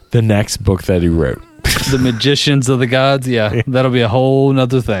the nenext book that he wrote. The Magicians of the Gods, yeah. That'll be a whole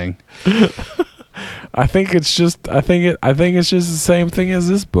nother thing. I think it's just the same thing as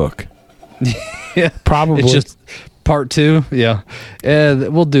this book. Yeah. Probably. It's just part 2. Yeah.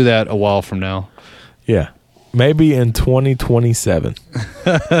 We'll do that a while from now. Yeah. Maybe in 2027.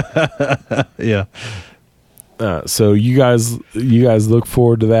 Yeah. So you guys look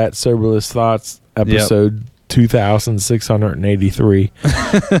forward to that Soberless Thoughts episode 2683.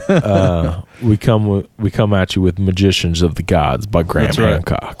 We come at you with Magicians of the Gods by Graham That's right.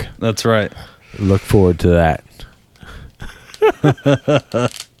 Hancock. That's right. Look forward to that.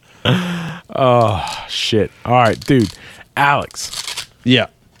 Oh shit. All right, dude. Alex, Yeah.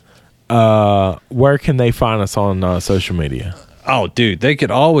 where can they find us on social media? Oh, dude, they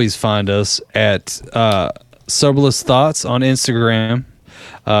could always find us at Soberless Thoughts on Instagram.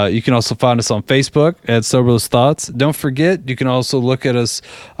 You can also find us on Facebook at Soberless Thoughts. Don't forget, you can also look at us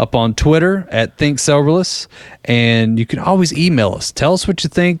up on Twitter at Think Soberless, and you can always email us. Tell us what you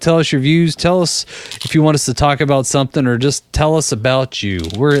think. Tell us your views. Tell us if you want us to talk about something, or just tell us about you.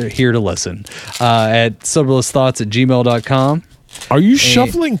 We're here to listen. At soberlessthoughts@gmail.com. Are you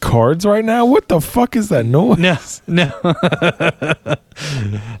shuffling cards right now? What the fuck is that noise? No.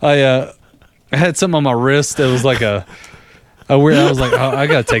 I had something on my wrist that was like a weird. I was like, oh, I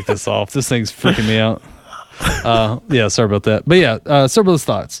gotta take this off. This thing's freaking me out. Yeah, sorry about that. But yeah, Serverless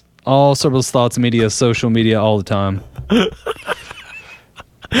Thoughts. All Serverless Thoughts media, social media, all the time.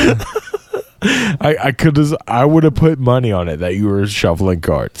 I would have put money on it that you were shuffling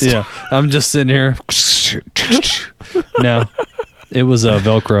cards. Yeah, I'm just sitting here. No, it was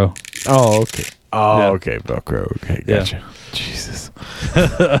Velcro. Oh, okay. Oh, Yeah. okay. Velcro. Okay, Yeah. gotcha. Jesus.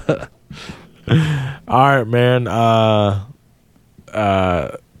 All right, man. I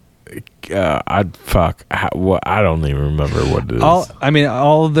don't even remember what it is.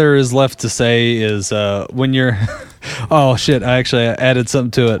 All there is left to say is when you're. Oh shit! I added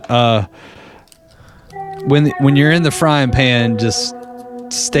something to it. When you're in the frying pan, just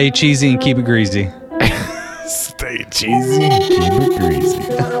stay cheesy and keep it greasy. Stay cheesy, keep it greasy.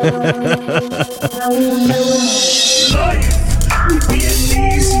 Life would be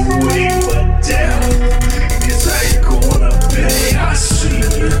an easy way but down, 'cause I